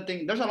also another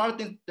thing, there's a lot of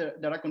things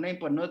that I can name,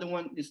 but another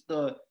one is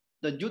the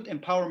youth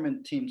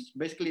empowerment teams,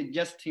 basically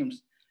just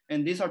teams.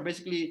 And these are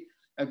basically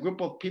a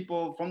group of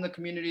people from the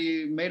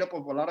community made up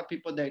of a lot of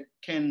people that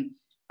can,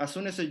 as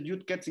soon as a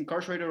youth gets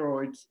incarcerated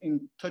or it's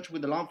in touch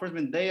with the law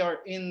enforcement, they are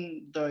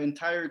in the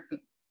entire,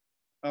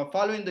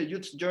 following the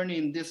youth's journey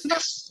in this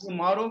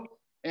model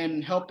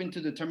and helping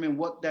to determine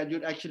what that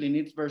youth actually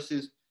needs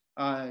versus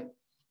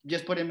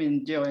just put him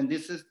in jail. And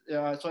this is,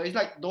 so it's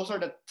like, those are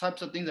the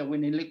types of things that we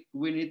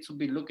need to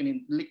be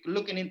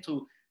looking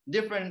into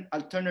different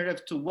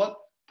alternatives to what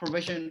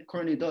probation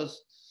currently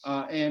does,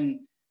 and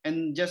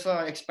just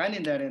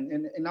expanding that.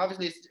 And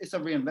obviously it's a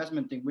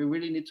reinvestment thing. We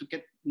really need to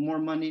get more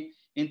money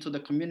into the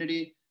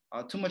community.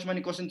 Too much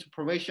money goes into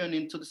probation,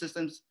 into the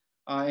systems,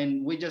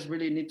 and we just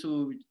really need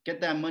to get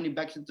that money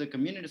back into the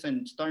communities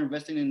and start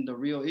investing in the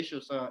real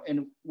issues.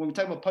 And when we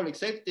talk about public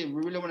safety,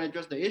 we really want to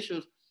address the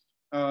issues,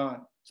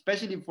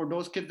 especially for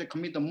those kids that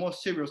commit the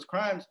most serious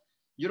crimes.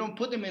 You don't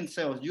put them in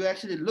cells. You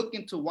actually look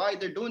into why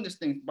they're doing these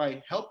things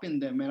by helping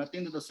them. And I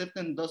think that the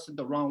system does it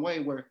the wrong way,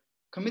 where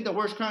commit the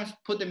worst crimes,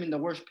 put them in the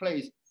worst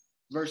place,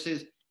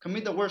 versus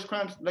commit the worst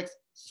crimes, let's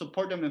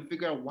support them and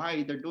figure out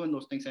why they're doing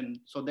those things, and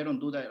so they don't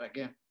do that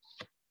again.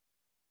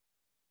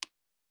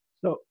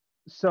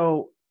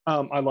 So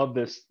I love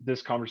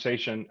this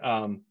conversation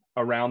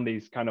around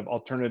these kind of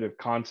alternative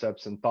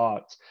concepts and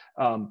thoughts.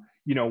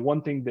 You know,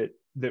 one thing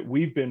that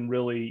we've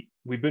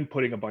been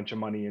putting a bunch of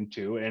money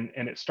into, and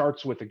it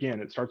starts with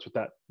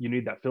that, you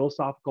need that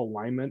philosophical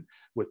alignment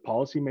with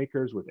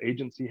policymakers, with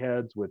agency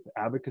heads, with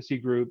advocacy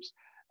groups.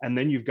 And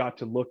then you've got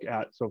to look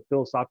at, so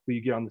philosophically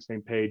you get on the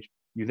same page,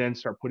 you then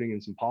start putting in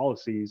some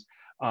policies,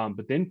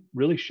 but then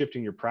really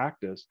shifting your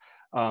practice.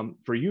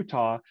 For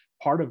Utah,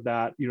 part of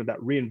that, you know,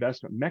 that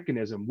reinvestment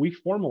mechanism, we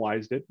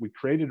formalized it. We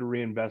created a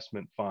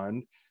reinvestment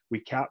fund.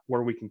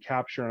 Where we can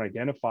capture and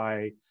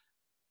identify,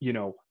 you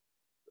know,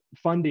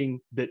 funding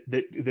that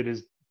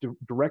is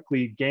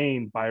directly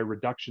gained by a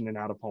reduction in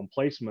out-of-home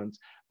placements,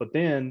 but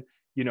then,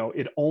 you know,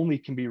 it only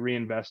can be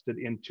reinvested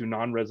into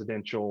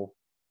non-residential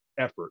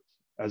efforts,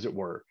 as it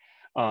were.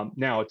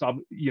 Now, it's,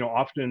 you know,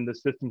 often the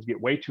systems get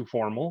way too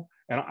formal,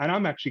 and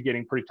I'm actually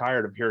getting pretty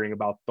tired of hearing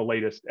about the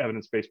latest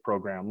evidence-based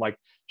program. Like,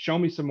 show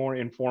me some more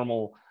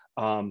informal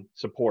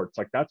supports.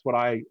 Like, that's what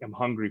I am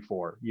hungry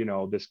for, you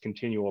know, this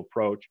continual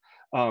approach.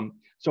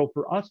 So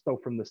for us, though,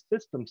 from the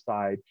system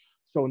side,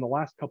 so in the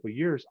last couple of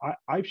years,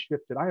 I've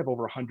shifted. I have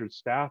over 100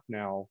 staff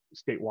now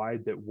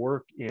statewide that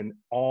work in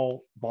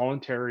all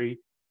voluntary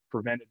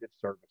preventative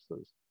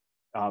services.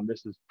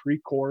 This is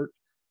pre-court.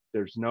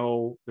 There's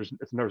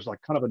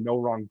like kind of a no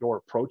wrong door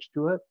approach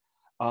to it,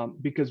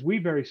 because we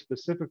very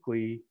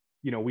specifically,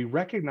 you know, we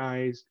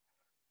recognize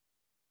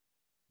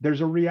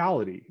there's a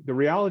reality. The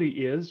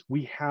reality is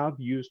we have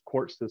used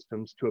court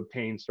systems to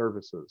obtain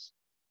services,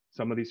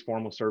 some of these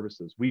formal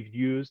services. We've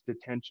used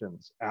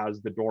detentions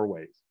as the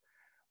doorways.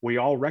 We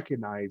all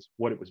recognize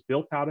what it was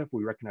built out of.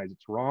 We recognize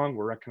it's wrong.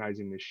 We're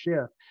recognizing this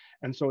shift.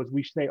 And so as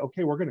we say,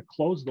 okay, we're going to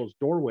close those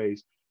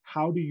doorways,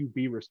 how do you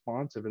be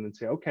responsive? And then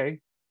say, okay,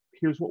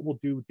 here's what we'll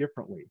do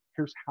differently.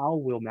 Here's how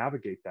we'll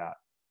navigate that.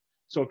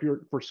 So if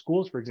you're, for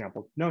schools, for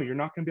example, no, you're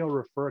not going to be able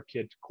to refer a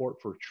kid to court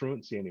for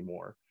truancy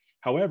anymore.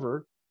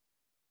 However,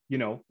 you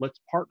know,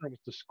 let's partner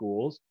with the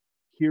schools.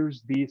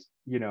 Here's these,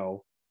 you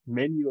know,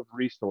 menu of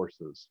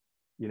resources,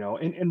 you know,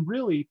 and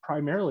really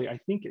primarily, I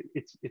think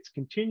it's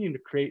continuing to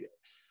create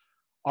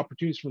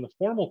opportunities from the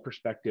formal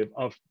perspective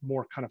of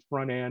more kind of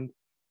front end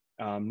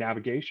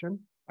navigation.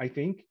 I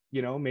think,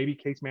 you know, maybe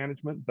case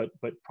management, but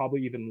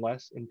probably even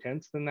less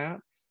intense than that.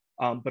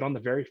 But on the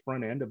very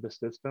front end of the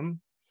system,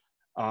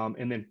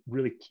 and then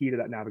really key to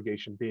that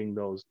navigation being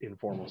those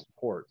informal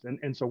supports.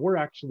 And so we're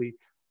actually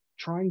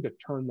trying to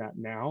turn that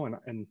now,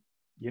 and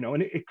you know,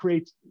 and it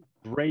creates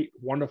great,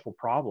 wonderful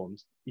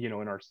problems, you know,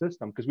 in our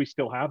system, because we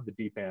still have the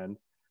deep end.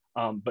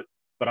 But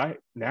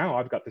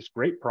I've got this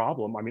great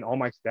problem. I mean, all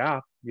my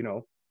staff, you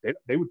know,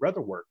 they would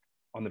rather work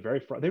on the very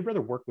front. They'd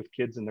rather work with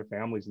kids and their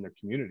families and their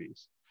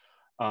communities.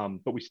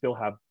 But we still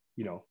have,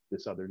 you know,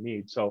 this other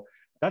need. So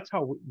that's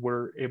how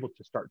we're able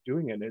to start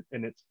doing it.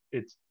 And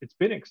it's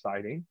been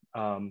exciting.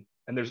 And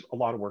there's a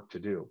lot of work to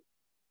do.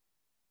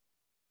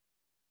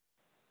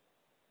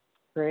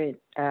 Great.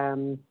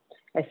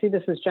 I see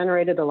this has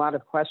generated a lot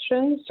of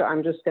questions, so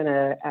I'm just going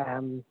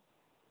to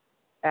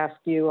ask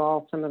you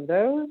all some of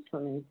those.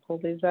 Let me pull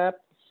these up.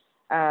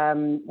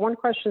 One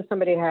question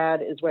somebody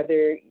had is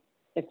whether,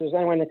 if there's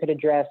anyone that could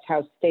address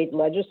how state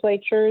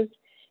legislatures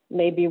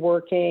may be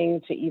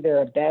working to either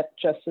abet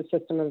justice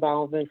system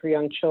involvement for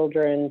young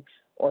children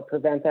or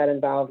prevent that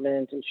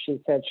involvement. And she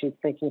said she's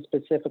thinking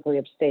specifically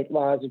of state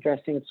laws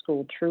addressing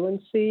school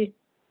truancy.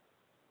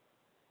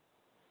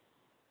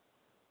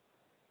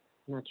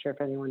 I'm not sure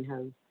if anyone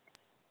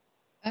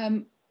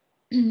has.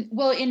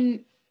 Well,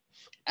 in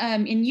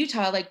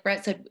Utah, like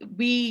Brett said,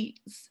 we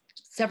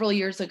several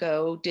years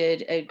ago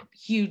did a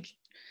huge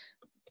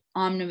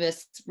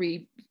omnibus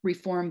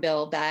reform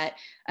bill that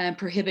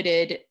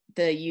prohibited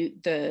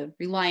the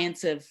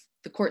reliance of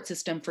the court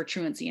system for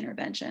truancy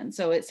intervention.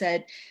 So it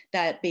said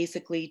that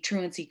basically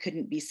truancy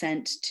couldn't be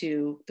sent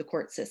to the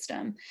court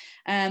system.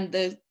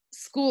 The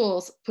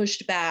schools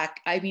pushed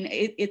back. I mean,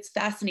 it's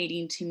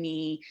fascinating to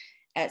me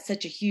at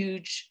such a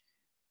huge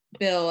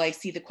bill. I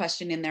see the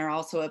question in there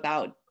also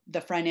about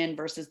the front end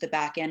versus the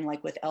back end,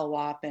 like with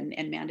LWOP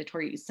and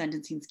mandatory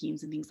sentencing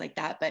schemes and things like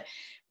that. But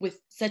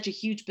with such a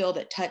huge bill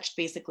that touched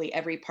basically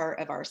every part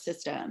of our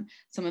system,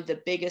 some of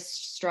the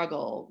biggest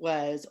struggle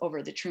was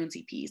over the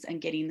truancy piece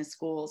and getting the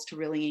schools to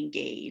really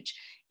engage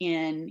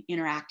in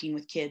interacting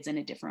with kids in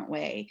a different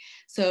way.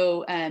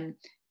 So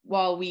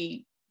while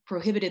we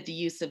prohibited the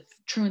use of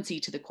truancy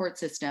to the court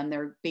system,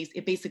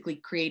 it basically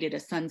created a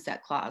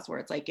sunset clause where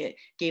it's like it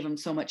gave them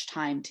so much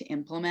time to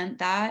implement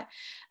that.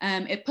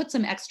 It put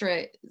some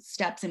extra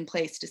steps in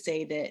place to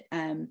say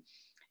that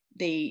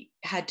they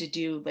had to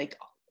do like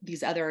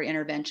these other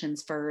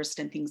interventions first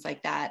and things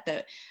like that,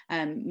 that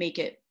make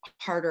it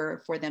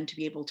harder for them to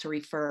be able to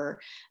refer.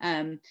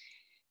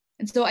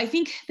 And so I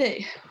think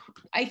that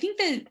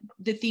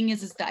the thing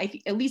is that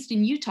at least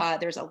in Utah,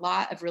 there's a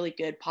lot of really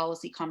good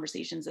policy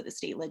conversations at the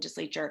state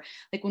legislature.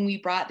 Like when we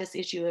brought this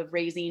issue of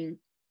raising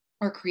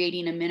or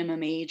creating a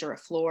minimum age or a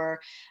floor,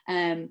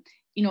 you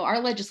know, our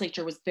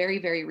legislature was very,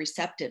 very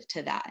receptive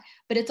to that.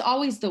 But it's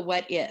always the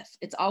what if.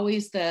 It's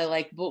always the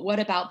like, but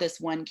what about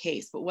this one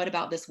case? But what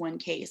about this one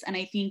case? And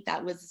I think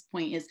that Liz's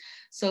point is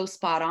so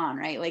spot on,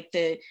 right? Like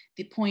the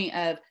point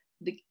of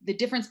the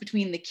difference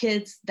between the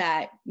kids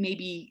that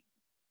maybe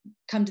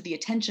come to the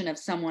attention of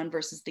someone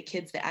versus the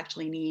kids that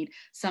actually need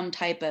some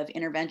type of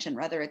intervention,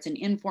 whether it's an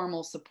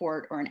informal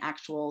support or an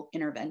actual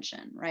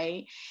intervention,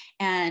 right?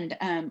 And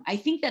I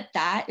think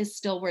that is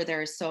still where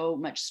there is so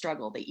much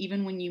struggle, that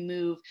even when you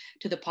move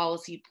to the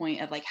policy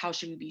point of like, how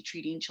should we be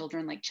treating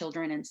children like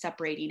children and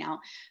separating out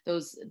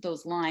those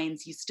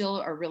lines, you still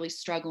are really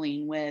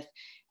struggling with,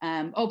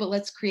 but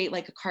let's create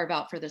like a carve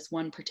out for this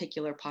one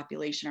particular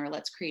population, or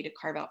let's create a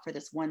carve out for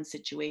this one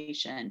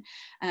situation.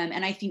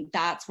 And I think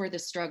that's where the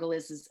struggle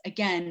is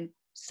again,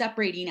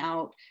 separating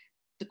out.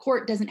 The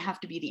court doesn't have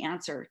to be the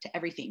answer to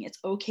everything. It's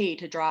okay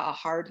to draw a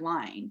hard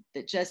line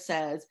that just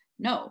says,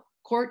 no,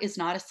 court is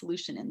not a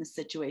solution in this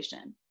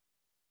situation.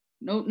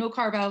 No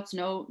carve outs,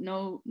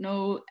 no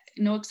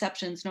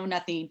exceptions, no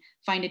nothing,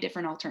 find a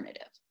different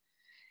alternative.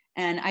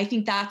 And I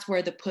think that's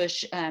where the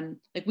push,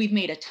 like we've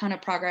made a ton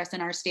of progress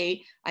in our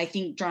state. I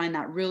think drawing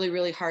that really,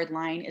 really hard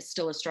line is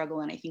still a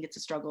struggle. And I think it's a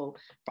struggle,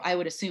 I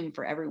would assume,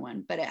 for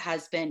everyone, but it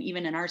has been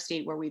even in our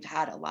state where we've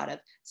had a lot of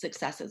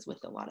successes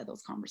with a lot of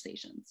those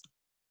conversations.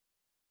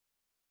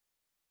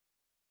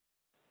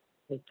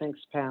 Thanks,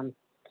 Pam.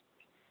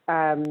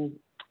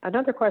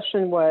 Another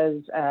question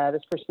was,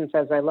 this person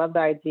says, I love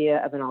the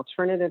idea of an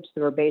alternative to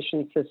the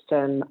probation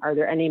system. Are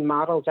there any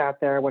models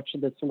out there? What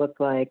should this look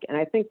like? And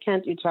I think,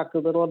 Kent, you talked a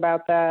little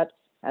about that.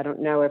 I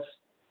don't know if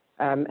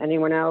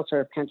anyone else,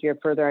 or if Kent, you have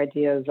further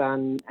ideas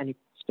on any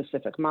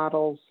specific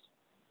models.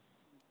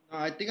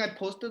 I think I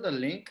posted a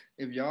link.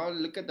 If y'all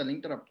look at the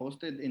link that I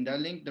posted, in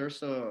that link,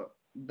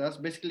 that's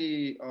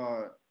basically,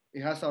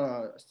 it has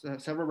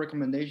several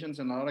recommendations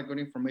and a lot of good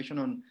information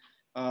on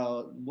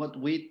what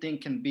we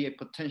think can be a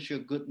potential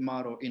good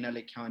model in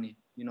LA County.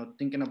 You know,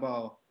 thinking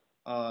about,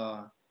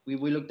 we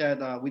looked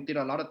at, we did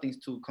a lot of things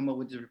to come up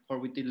with this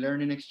report. We did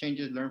learning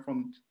exchanges, learn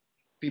from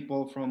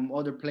people from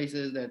other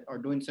places that are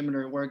doing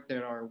similar work,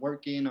 that are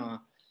working.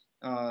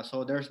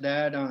 So there's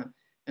that.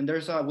 And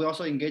there's, we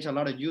also engage a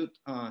lot of youth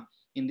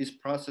in this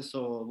process.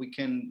 So we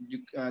can,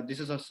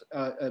 this is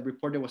a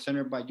report that was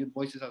centered by Youth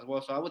Voices as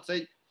well. So I would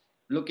say,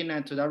 looking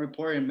into that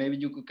report, and maybe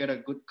you could get a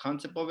good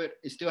concept of it.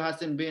 It still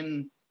hasn't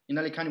been, in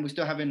LA County, we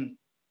still haven't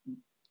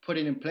put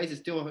it in place. It's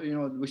still, you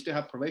know, we still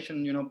have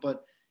probation, you know,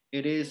 but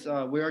it is,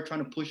 we are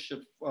trying to push it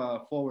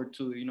forward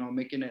to, you know,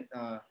 making it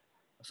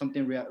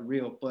something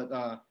real.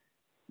 But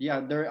yeah,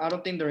 I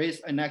don't think there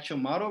is an actual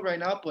model right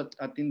now, but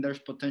I think there's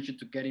potential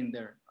to get in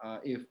there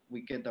if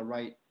we get the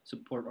right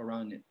support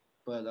around it.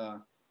 But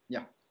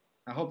yeah,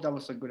 I hope that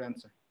was a good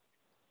answer.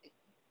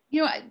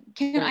 You know,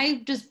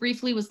 I just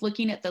briefly was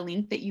looking at the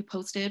link that you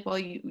posted while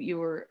you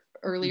were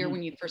earlier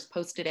when you first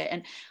posted it.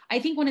 And I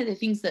think one of the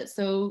things that's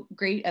so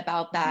great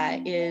about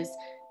that is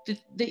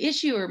the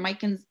issue, or my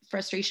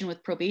frustration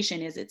with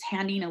probation, is it's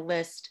handing a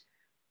list.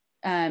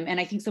 And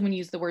I think someone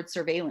used the word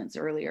surveillance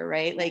earlier,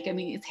 right? Like, I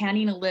mean, it's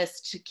handing a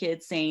list to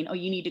kids saying, oh,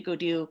 you need to go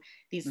do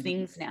these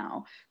things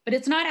now, but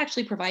it's not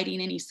actually providing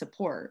any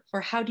support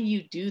for how do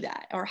you do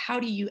that? Or how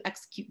do you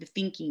execute the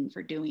thinking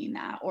for doing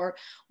that? Or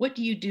what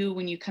do you do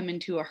when you come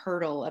into a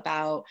hurdle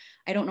about,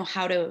 I don't know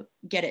how to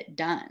get it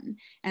done?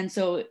 And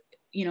so,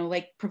 you know,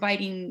 like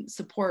providing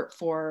support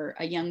for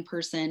a young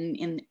person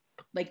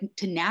like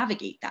to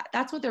navigate that.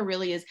 That's what there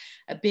really is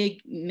a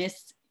big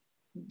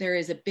there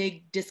is a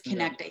big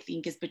disconnect, I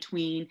think, is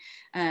between,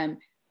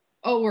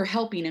 oh, we're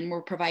helping and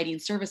we're providing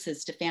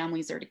services to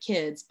families or to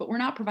kids, but we're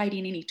not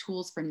providing any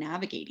tools for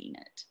navigating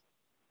it.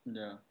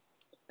 Yeah.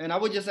 And I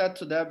would just add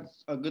to that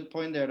a good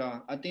point that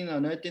I think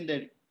another thing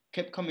that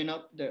kept coming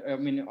up, that, I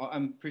mean,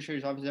 I'm pretty sure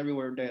it's obvious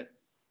everywhere, that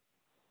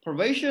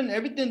probation,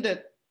 everything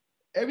that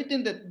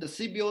the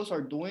CBOs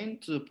are doing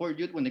to support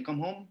youth when they come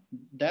home,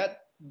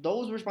 that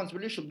those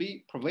responsibilities should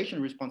be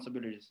probation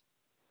responsibilities.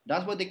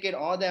 That's why they get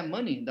all that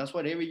money. That's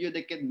why every year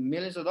they get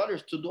millions of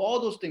dollars to do all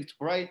those things, to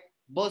provide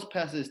bus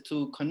passes,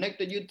 to connect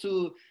the youth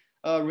to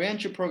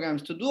reentry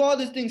programs, to do all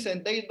these things,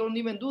 and they don't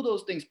even do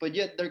those things, but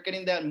yet they're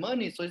getting that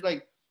money. So it's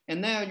like,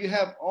 and now you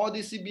have all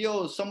these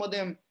CBOs, some of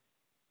them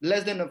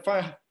less,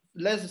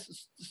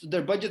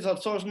 their budgets are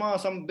so small,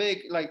 some big,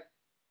 like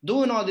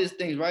doing all these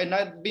things, right?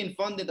 Not being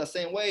funded the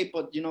same way,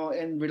 but, you know,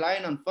 and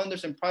relying on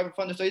funders and private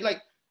funders. So it's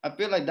like, I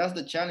feel like that's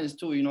the challenge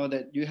too, you know,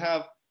 that you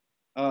have,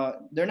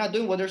 they're not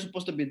doing what they're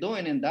supposed to be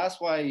doing. And that's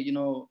why, you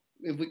know,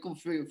 if we could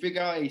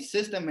figure out a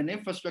system and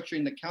infrastructure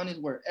in the counties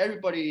where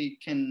everybody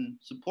can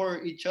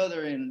support each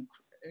other and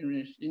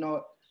you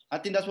know, I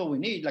think that's what we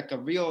need, like a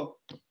real,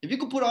 if you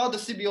could put all the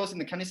CBOs in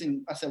the counties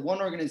as a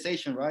one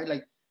organization, right?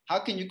 Like, how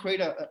can you create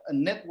a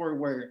network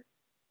where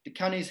the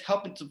county is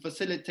helping to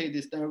facilitate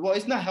this thing? Well,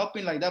 it's not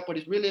helping like that, but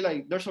it's really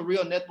like, there's a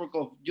real network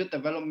of youth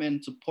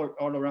development support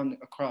all around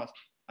across.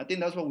 I think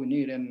that's what we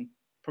need. And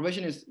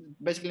probation is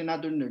basically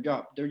not doing their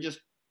job. They're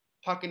just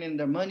pocketing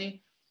their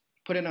money,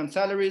 putting on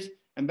salaries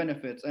and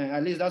benefits. And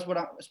at least that's what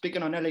I'm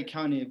speaking on LA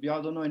County. If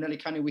y'all don't know, in LA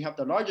County, we have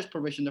the largest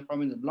probation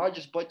department, the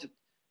largest budget.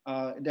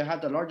 They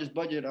have the largest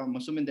budget. I'm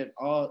assuming that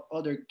all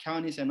other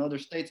counties and other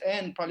states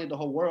and probably the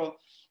whole world.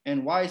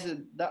 And why is it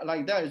that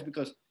like that? Is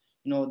because,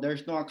 you know,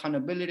 there's no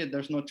accountability,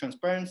 there's no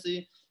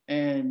transparency,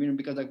 and, you know,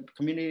 because the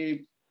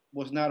community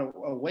was not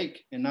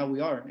awake, and now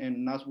we are,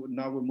 and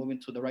now we're moving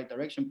to the right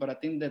direction. But I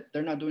think that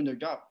they're not doing their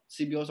job.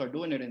 CBOs are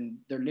doing it, and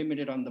they're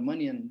limited on the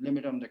money and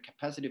limited on their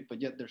capacity, but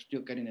yet they're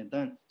still getting it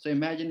done. So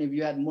imagine if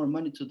you add more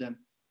money to them,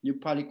 you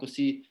probably could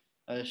see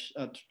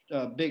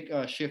a big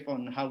shift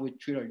on how we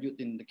treat our youth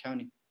in the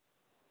county.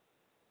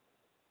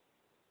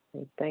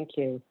 Thank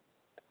you.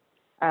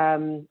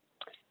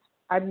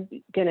 I'm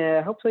going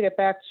to hopefully get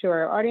back to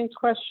our audience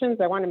questions.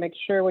 I want to make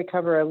sure we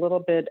cover a little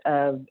bit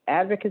of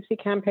advocacy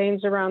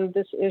campaigns around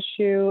this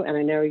issue. And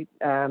I know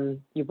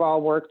you've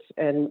all worked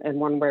in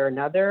one way or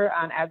another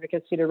on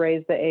advocacy to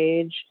raise the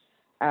age.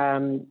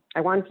 I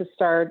wanted to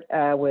start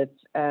with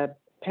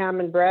Pam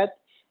and Brett.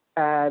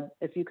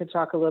 If you could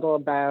talk a little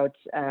about,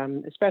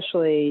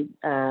 especially,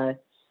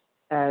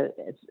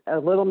 it's a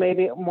little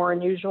maybe more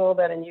unusual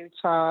that in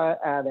Utah,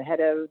 the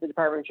head of the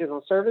Department of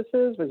Juvenile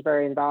Services was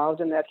very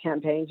involved in that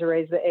campaign to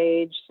raise the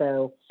age.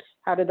 So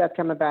how did that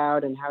come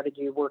about, and how did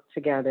you work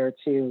together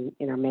to,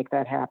 you know, make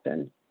that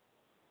happen?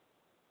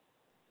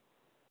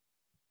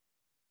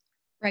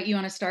 Right, you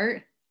want to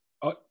start?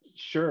 Oh,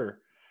 sure.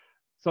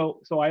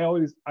 So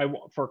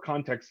for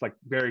context, like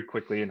very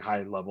quickly and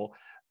high level,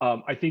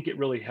 I think it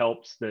really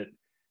helps that,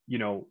 you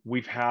know,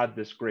 we have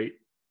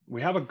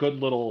a good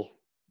little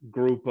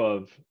group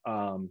of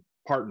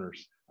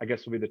partners, I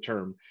guess would be the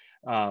term,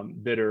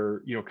 that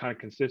are, you know, kind of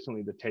consistently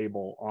at the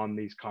table on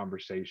these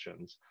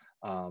conversations,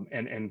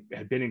 and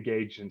have been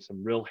engaged in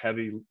some real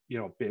heavy, you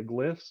know, big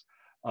lifts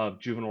of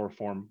juvenile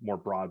reform more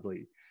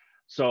broadly.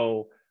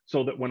 So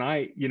that when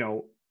I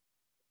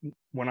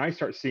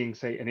start seeing,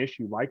 say, an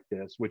issue like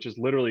this, which is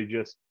literally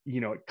just,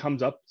 you know, it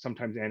comes up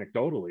sometimes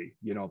anecdotally,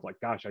 you know, like,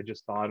 gosh, I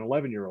just saw an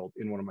 11-year-old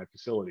in one of my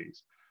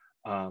facilities,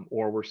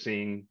 or we're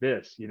seeing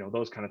this, you know,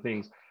 those kind of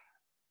things.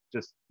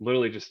 Just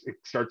literally just, it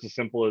starts as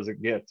simple as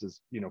it gets,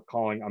 is, you know,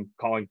 I'm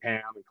calling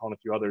Pam and calling a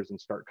few others and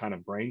start kind of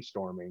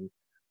brainstorming,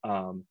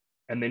 and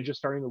then just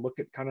starting to look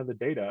at kind of the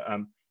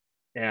data,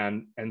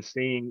 and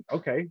seeing,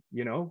 okay,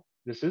 you know,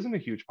 this isn't a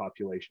huge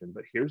population,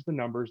 but here's the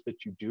numbers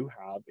that you do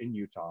have in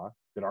Utah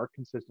that are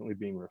consistently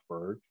being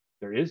referred.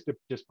 There is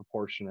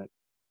disproportionate,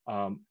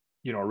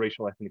 you know,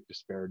 racial ethnic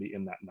disparity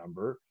in that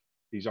number.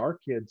 These are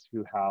kids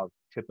who have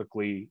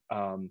typically,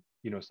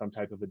 you know, some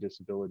type of a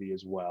disability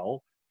as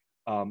well.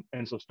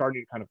 And so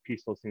starting to kind of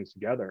piece those things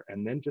together,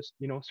 and then just,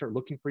 you know, start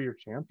looking for your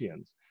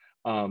champions.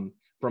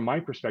 From my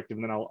perspective,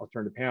 and then I'll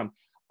turn to Pam,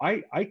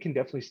 I can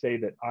definitely say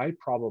that I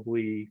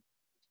probably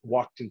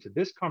walked into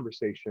this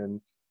conversation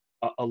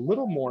a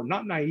little more,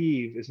 not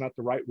naive is not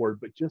the right word,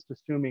 but just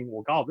assuming,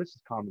 well, God, this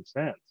is common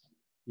sense.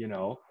 You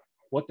know,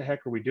 what the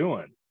heck are we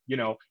doing? You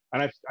know,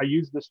 and I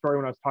used this story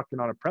when I was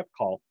talking on a prep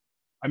call.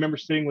 I remember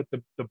sitting with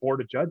the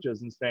board of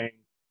judges and saying,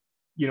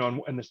 you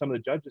know, and some of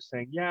the judges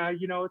saying, yeah,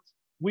 you know,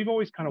 we've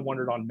always kind of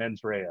wondered on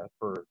mens rea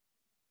for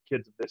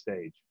kids of this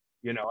age,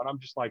 you know, and I'm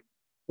just like,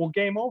 well,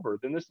 game over,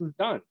 then this is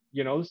done.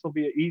 You know, this will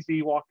be an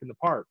easy walk in the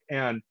park.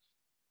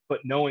 But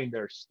knowing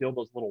there's still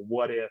those little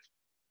what if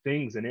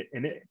things, and it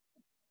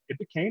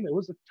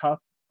was a tough,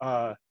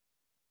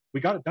 we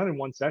got it done in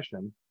one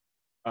session.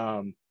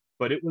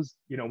 But it was,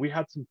 you know, we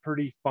had some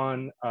pretty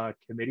fun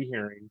committee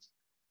hearings.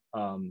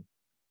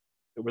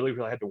 that we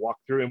really had to walk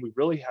through, and we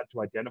really had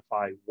to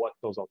identify what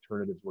those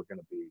alternatives were going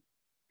to be,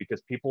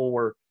 because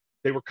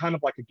they were kind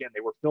of like, again,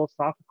 they were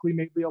philosophically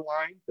maybe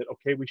aligned that,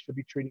 okay, we should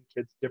be treating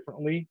kids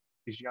differently,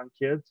 these young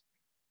kids,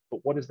 but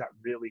what does that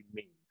really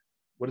mean?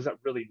 What does that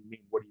really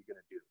mean? What are you going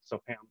to do?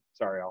 So Pam,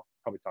 sorry, I'll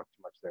probably talk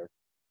too much there.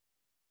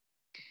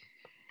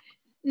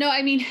 No,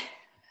 I mean,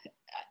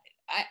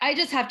 I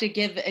just have to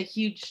give a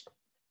huge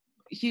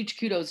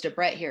kudos to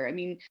Brett here. I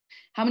mean,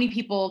 how many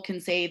people can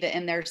say that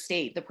in their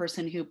state, the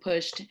person who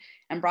pushed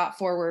and brought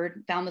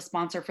forward, found the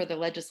sponsor for the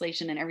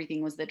legislation and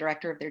everything was the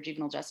director of their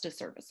juvenile justice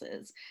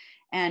services.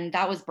 And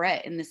that was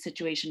Brett in this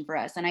situation for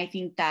us. And I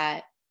think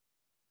that,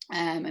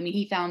 I mean,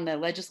 he found the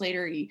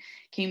legislator, he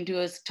came to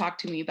us,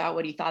 talked to me about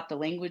what he thought the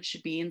language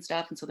should be and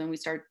stuff. And so then we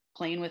started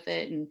playing with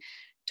it and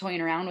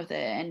toying around with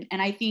it.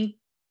 And I think,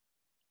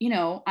 you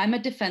know, I'm a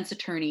defense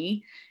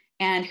attorney,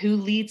 and who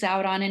leads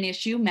out on an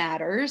issue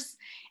matters.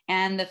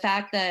 And the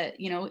fact that,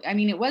 you know, I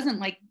mean, it wasn't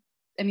like,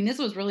 I mean, this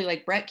was really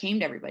like Brett came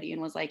to everybody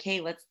and was like,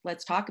 hey,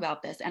 let's talk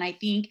about this. And I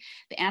think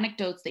the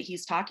anecdotes that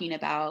he's talking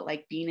about,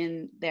 like being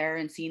in there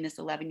and seeing this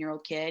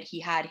 11-year-old kid, he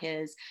had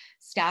his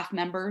staff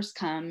members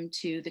come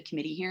to the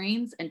committee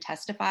hearings and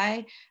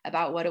testify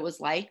about what it was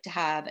like to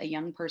have a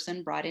young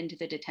person brought into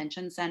the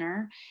detention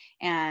center,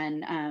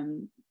 and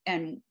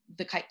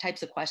the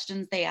types of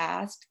questions they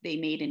asked. They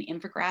made an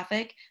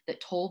infographic that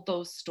told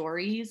those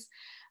stories.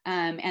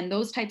 And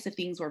those types of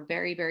things were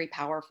very, very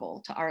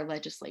powerful to our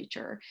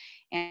legislature.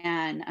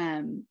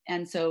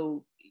 And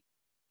so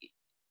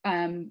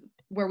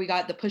where we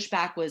got the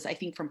pushback was, I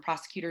think, from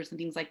prosecutors and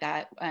things like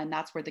that. And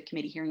that's where the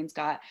committee hearings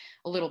got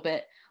a little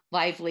bit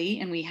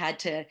lively, and we had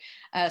to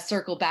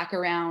circle back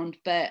around.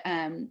 But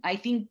I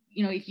think,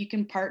 you know, if you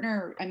can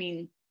partner, I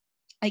mean,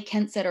 like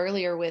Kent said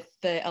earlier with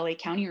the LA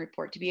County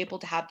report, to be able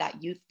to have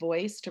that youth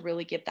voice to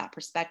really give that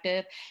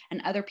perspective, and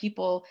other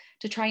people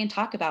to try and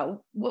talk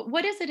about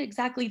what is it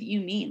exactly that you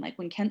mean? Like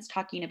when Kent's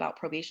talking about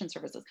probation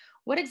services,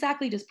 what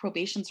exactly does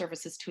probation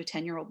services to a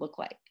 10-year-old look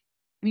like?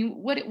 I mean,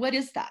 what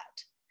is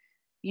that?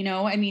 You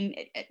know, I mean,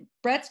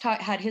 Brett's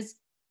had his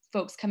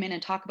folks come in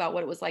and talk about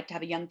what it was like to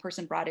have a young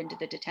person brought into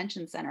the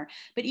detention center.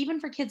 But even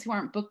for kids who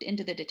aren't booked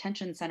into the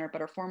detention center,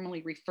 but are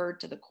formally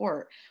referred to the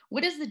court,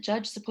 what is the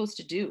judge supposed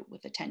to do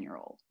with a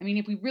 10-year-old? I mean,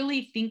 if we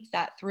really think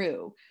that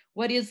through,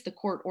 what is the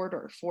court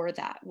order for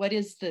that? What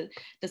is the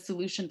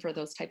solution for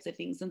those types of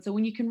things? And so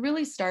when you can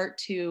really start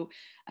to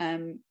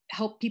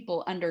help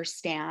people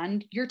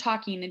understand, you're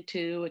talking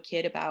to a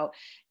kid about,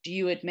 do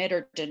you admit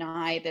or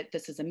deny that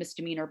this is a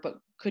misdemeanor, but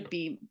would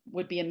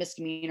be a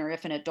misdemeanor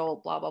if an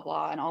adult, blah, blah,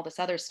 blah, and all this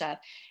other stuff.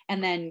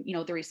 And then, you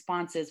know, the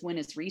response is, when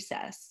is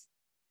recess?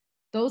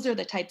 Those are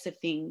the types of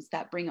things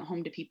that bring it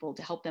home to people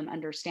to help them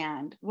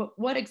understand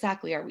what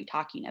exactly are we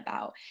talking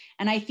about.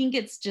 And I think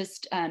it's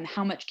just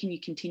how much can you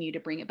continue to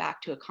bring it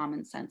back to a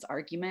common sense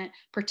argument,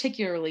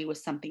 particularly with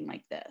something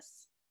like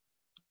this.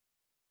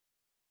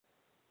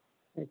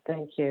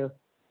 Thank you.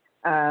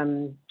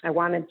 I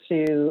wanted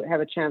to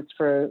have a chance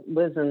for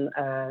Liz and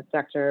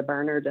Dr.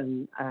 Barnert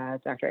and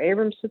Dr.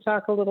 Abrams to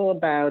talk a little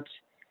about,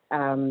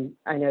 I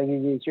know you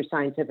used your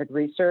scientific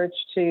research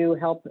to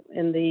help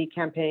in the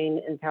campaign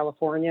in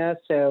California.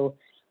 So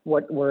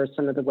what were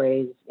some of the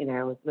ways, you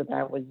know,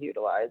 that was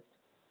utilized?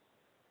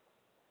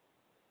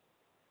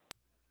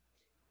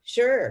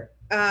 Sure.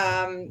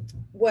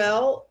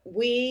 Well,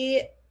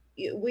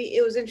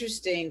 it was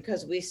interesting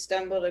because we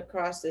stumbled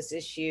across this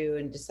issue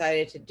and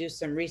decided to do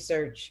some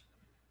research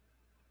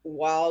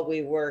while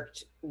we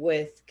worked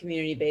with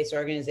community-based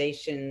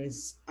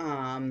organizations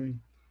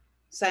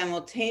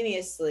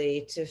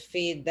simultaneously to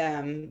feed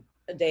them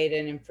data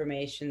and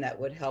information that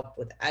would help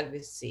with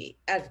advocacy.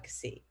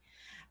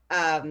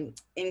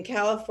 In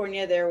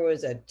California, there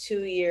was a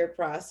 2-year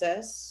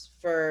process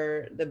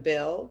for the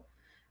bill,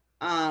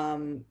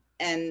 and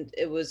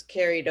it was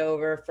carried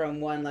over from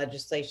one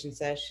legislation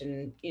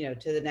session, you know,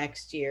 to the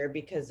next year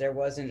because there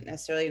wasn't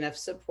necessarily enough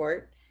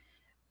support.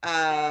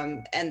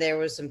 And there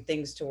was some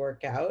things to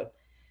work out.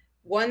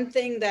 One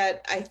thing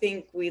that I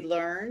think we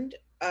learned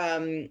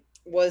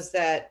was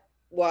that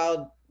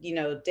while, you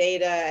know,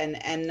 data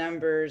and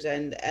numbers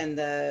and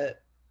the,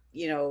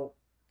 you know,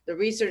 the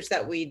research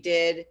that we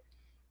did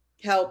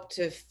helped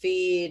to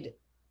feed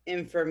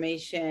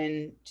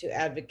information to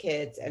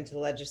advocates and to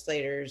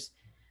legislators,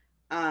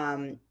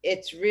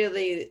 it's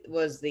really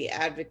was the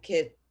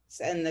advocates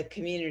and the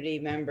community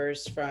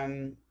members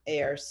from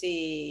ARC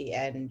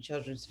and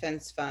Children's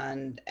Defense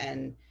Fund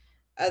and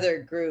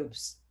other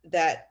groups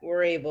that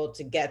were able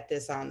to get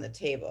this on the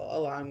table,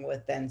 along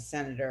with then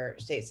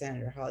State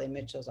Senator Holly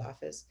Mitchell's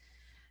office.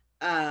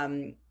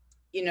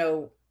 You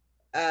know,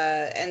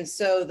 and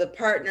so the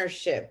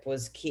partnership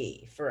was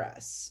key for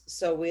us.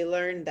 So we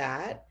learned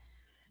that.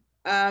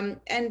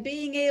 And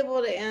being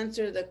able to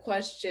answer the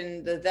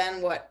question, the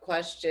then what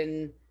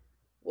question,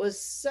 was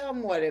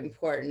somewhat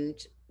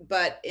important,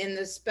 but in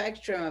the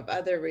spectrum of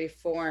other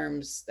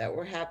reforms that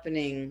were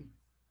happening,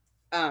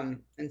 and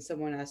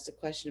someone asked a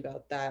question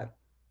about that.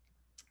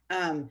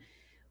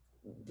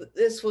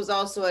 This was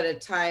also at a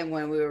time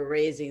when we were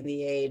raising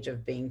the age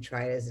of being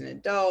tried as an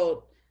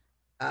adult.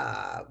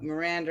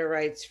 Miranda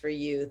rights for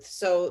youth.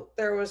 So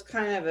there was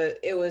kind of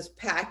it was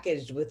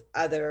packaged with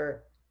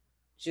other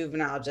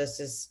juvenile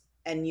justice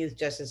and youth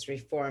justice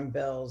reform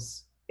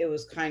bills. It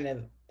was kind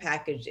of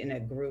packaged in a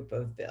group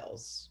of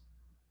bills.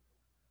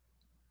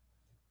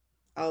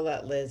 I'll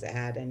let Liz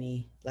add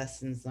any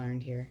lessons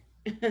learned here.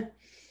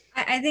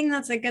 I think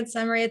that's a good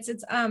summary.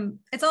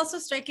 It's also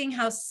striking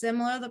how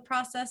similar the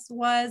process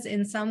was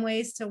in some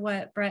ways to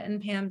what Brett and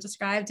Pam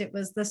described. It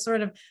was the sort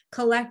of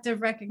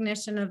collective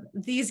recognition of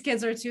these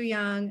kids are too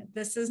young,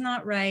 this is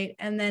not right.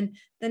 And then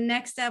the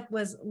next step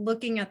was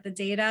looking at the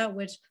data,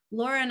 which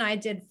Laura and I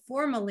did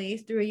formally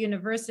through a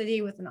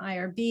university with an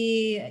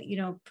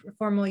IRB,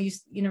 formal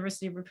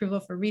university of approval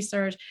for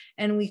research.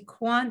 And we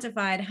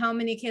quantified how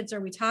many kids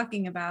are we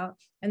talking about.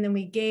 And then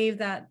we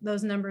gave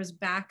those numbers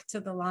back to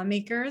the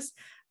lawmakers.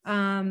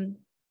 And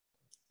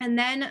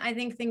then I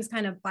think things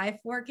kind of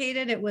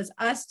bifurcated. It was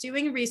us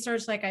doing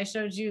research, like I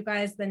showed you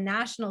guys the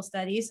national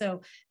study,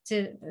 so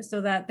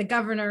that the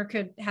governor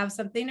could have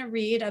something to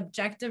read,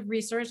 objective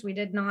research. We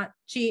did not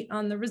cheat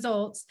on the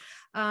results.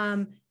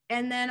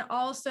 And then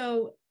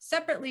also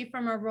separately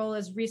from our role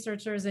as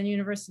researchers and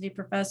university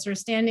professors,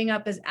 standing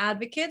up as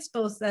advocates,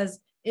 both as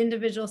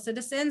individual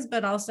citizens,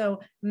 but also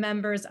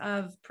members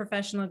of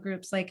professional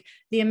groups like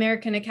the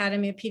American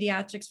Academy of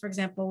Pediatrics, for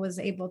example, was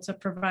able to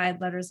provide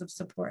letters of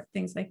support,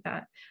 things like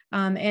that.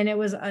 And it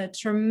was a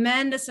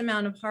tremendous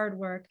amount of hard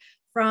work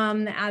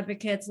from the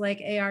advocates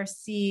like ARC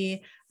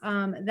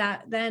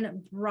that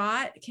then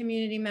brought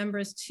community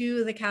members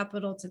to the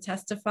Capitol to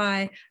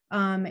testify,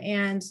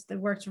 and they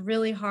worked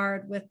really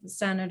hard with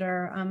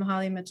Senator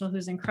Holly Mitchell,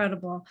 who's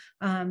incredible,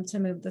 to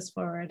move this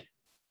forward.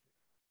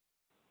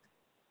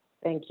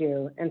 Thank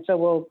you. And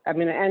so I'm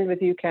going to end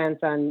with you,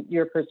 Kent, on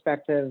your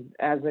perspective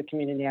as a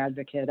community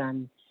advocate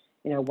on,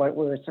 what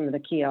were some of the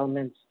key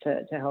elements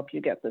to help you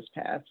get this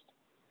passed?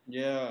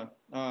 Yeah,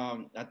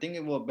 I think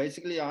it was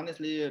basically,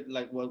 honestly,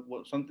 like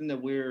what something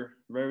that we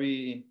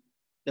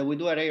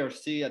do at ARC,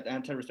 at the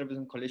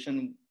Anti-Recidivism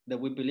Coalition, that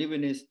we believe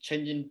in is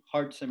changing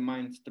hearts and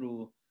minds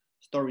through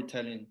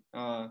storytelling.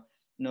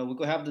 We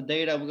could have the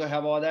data, we could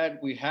have all that,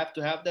 we have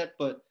to have that,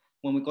 but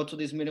when we go to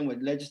this meeting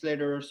with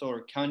legislators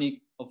or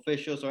county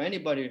officials or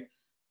anybody,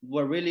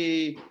 what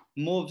really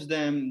moves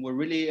them, what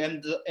really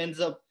ends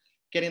up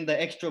getting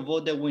the extra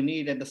vote that we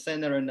need at the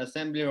Senate or in the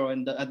Assembly or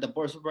at the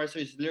Board of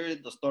Supervisors is literally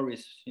the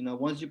stories.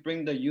 Once you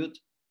bring the youth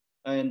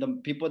and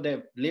the people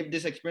that live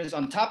this experience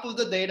on top of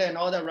the data and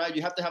all that, right?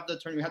 You have to have the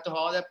term, you have to have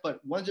all that, but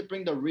once you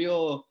bring the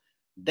real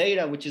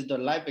data, which is the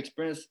life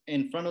experience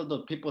in front of the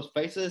people's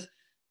faces,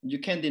 you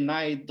can't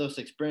deny those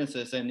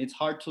experiences, and it's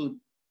hard to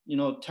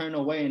turn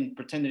away and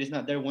pretend that it's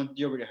not there once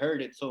you already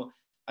heard it. So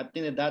I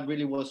think that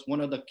really was one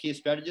of the key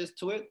strategies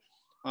to it.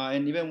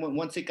 And even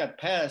once it got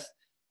passed,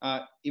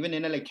 even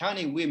in LA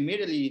County, we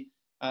immediately,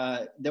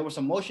 there was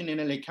a motion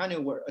in LA County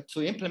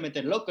to implement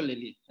it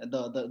locally,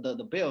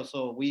 the bill.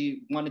 So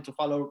we wanted to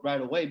follow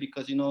right away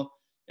because,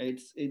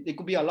 it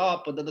could be a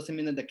law, but that doesn't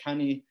mean that the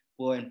county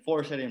will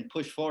enforce it and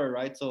push forward,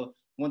 right? So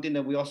one thing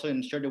that we also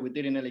ensured that we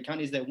did in LA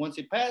County is that once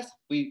it passed,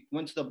 we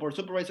went to the Board of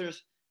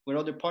Supervisors with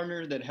other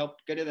partners that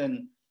helped get it,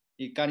 and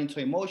it got into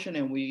a motion,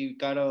 and we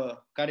got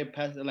it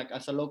passed like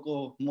as a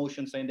local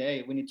motion saying that,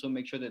 hey, we need to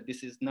make sure that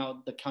this is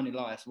now the county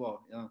law as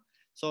well.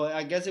 So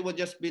I guess it would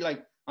just be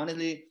like,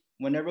 honestly,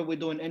 whenever we're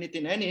doing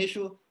anything, any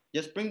issue,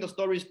 just bring the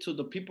stories to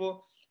the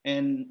people.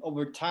 And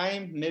over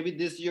time, maybe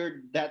this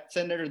year that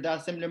senator,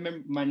 that assembly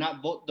member might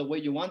not vote the way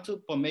you want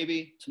to, but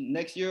maybe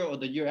next year or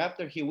the year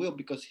after he will,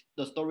 because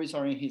the stories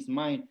are in his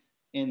mind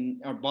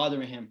and are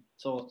bothering him.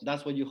 So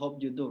that's what you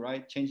hope you do,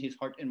 right? Change his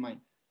heart and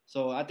mind.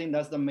 So I think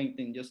that's the main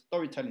thing, just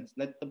storytelling.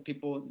 Let the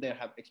people that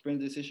have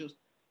experienced these issues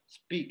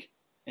speak,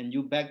 and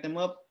you back them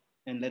up,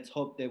 and let's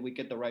hope that we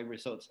get the right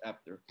results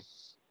after.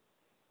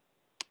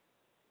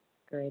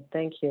 Great,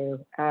 thank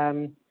you.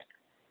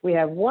 We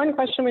have one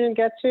question we didn't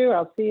get to.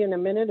 I'll see in a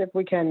minute if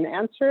we can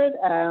answer it.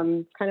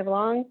 Kind of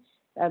long.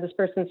 This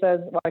person says,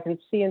 well, I can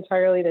see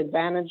entirely the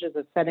advantages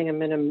of setting a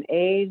minimum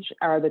age.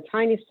 Are the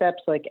tiny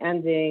steps like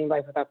ending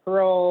life without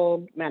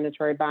parole,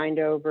 mandatory bind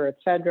over, et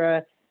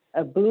cetera,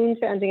 a boon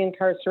to ending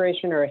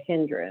incarceration or a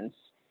hindrance?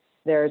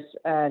 There's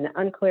an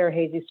unclear,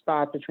 hazy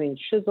spot between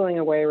chiseling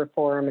away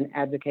reform and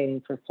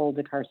advocating for full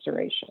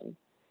decarceration.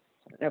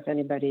 I don't know if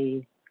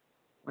anybody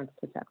wants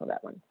to tackle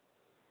that one.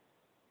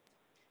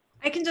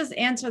 I can just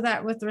answer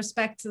that with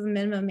respect to the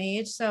minimum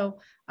age. So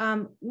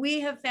we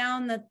have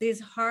found that these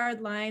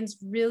hard lines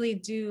really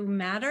do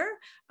matter.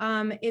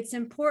 It's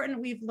important,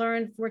 we've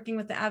learned working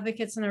with the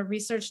advocates in our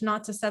research,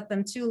 not to set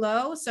them too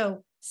low.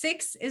 So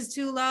 6 is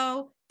too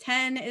low,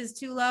 10 is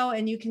too low,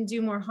 and you can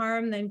do more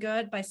harm than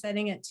good by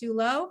setting it too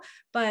low.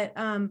 But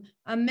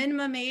a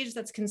minimum age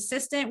that's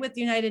consistent with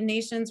the United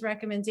Nations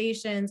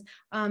recommendations,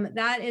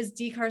 that is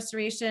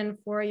decarceration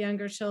for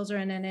younger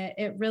children. And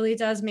it really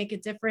does make a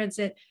difference.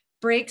 It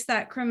breaks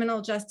that criminal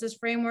justice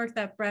framework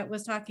that Brett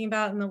was talking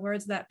about in the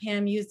words that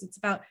Pam used. It's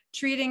about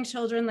treating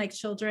children like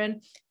children,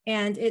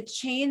 and it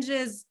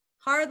changes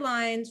hard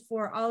lines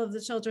for all of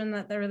the children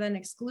that are then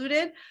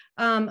excluded,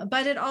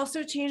 but it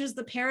also changes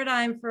the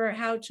paradigm for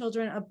how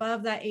children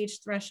above that age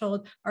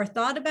threshold are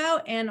thought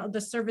about and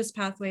the service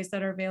pathways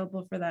that are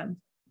available for them.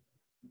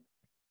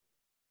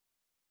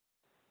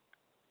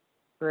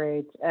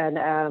 Great.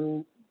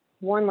 And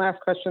one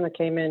last question that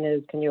came in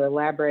is, can you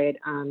elaborate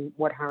on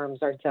what harms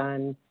are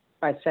done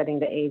by setting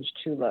the age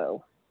too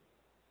low?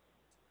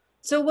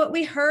 So what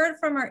we heard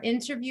from our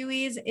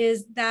interviewees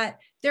is that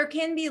there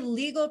can be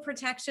legal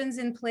protections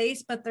in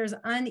place, but there's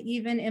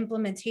uneven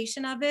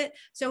implementation of it.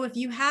 So if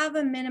you have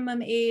a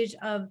minimum age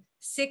of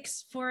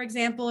 6, for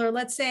example, or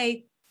let's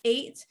say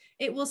 8,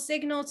 it will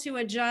signal to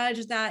a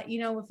judge that, you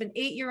know, if an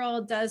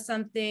 8-year-old does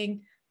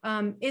something,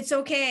 it's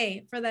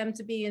okay for them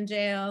to be in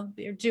jail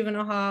or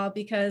juvenile hall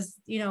because,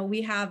 you know,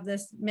 we have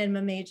this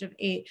minimum age of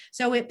 8.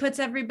 So it puts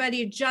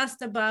everybody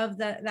just above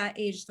that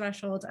age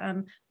threshold,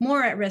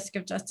 more at risk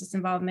of justice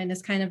involvement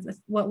is kind of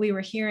what we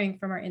were hearing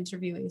from our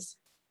interviewees.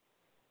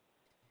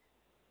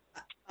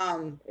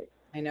 I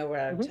know we're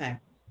out of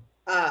time.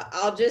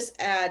 I'll just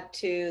add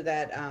to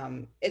that.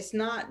 It's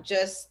not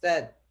just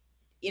that,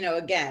 you know,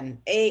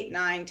 again, 8,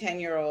 9,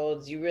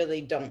 10-year-olds, you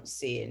really don't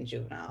see in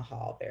juvenile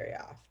hall very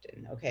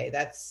often. Okay,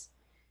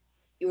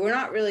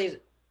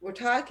 we're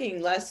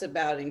talking less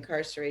about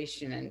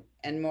incarceration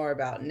and more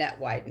about net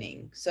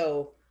widening.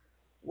 So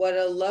what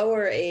a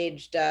lower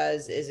age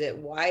does is it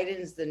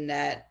widens the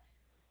net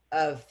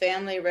of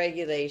family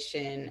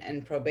regulation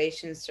and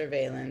probation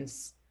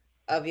surveillance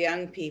of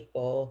young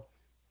people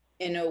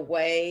in a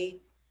way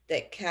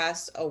that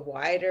casts a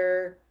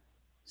wider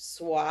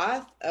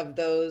swath of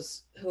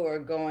those who are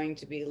going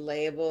to be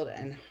labeled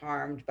and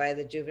harmed by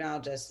the juvenile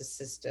justice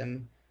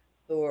system,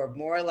 who are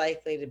more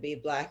likely to be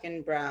Black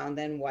and brown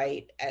than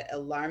white at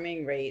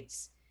alarming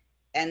rates,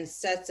 and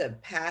sets a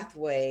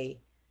pathway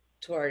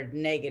toward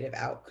negative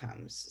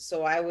outcomes.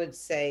 So I would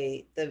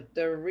say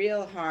the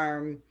real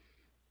harm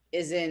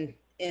is in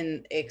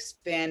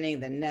expanding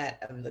the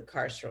net of the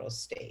carceral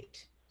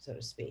state, so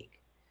to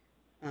speak.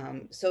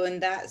 So in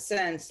that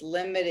sense,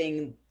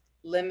 limiting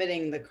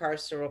the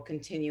carceral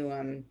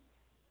continuum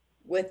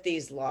with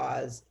these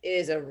laws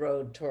is a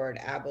road toward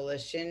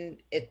abolition.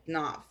 It's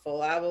not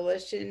full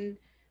abolition,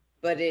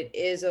 but it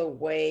is a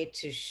way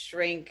to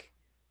shrink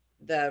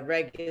the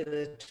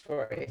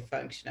regulatory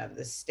function of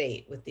the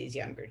state with these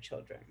younger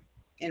children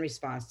in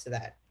response to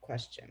that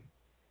question.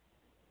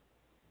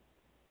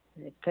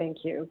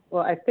 Thank you.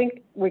 Well, I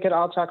think we could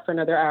all talk for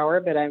another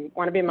hour, but I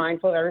want to be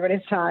mindful of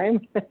everybody's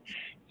time.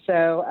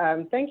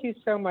 So thank you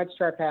so much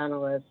to our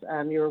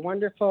panelists. You were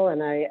wonderful,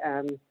 and I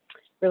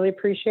really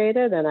appreciate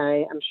it. And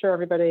I'm sure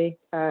everybody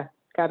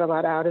got a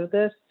lot out of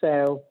this.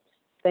 So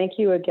thank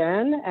you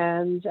again,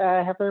 and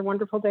have a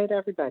wonderful day to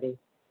everybody.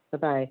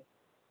 Bye-bye.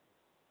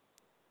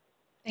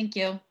 Thank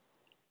you.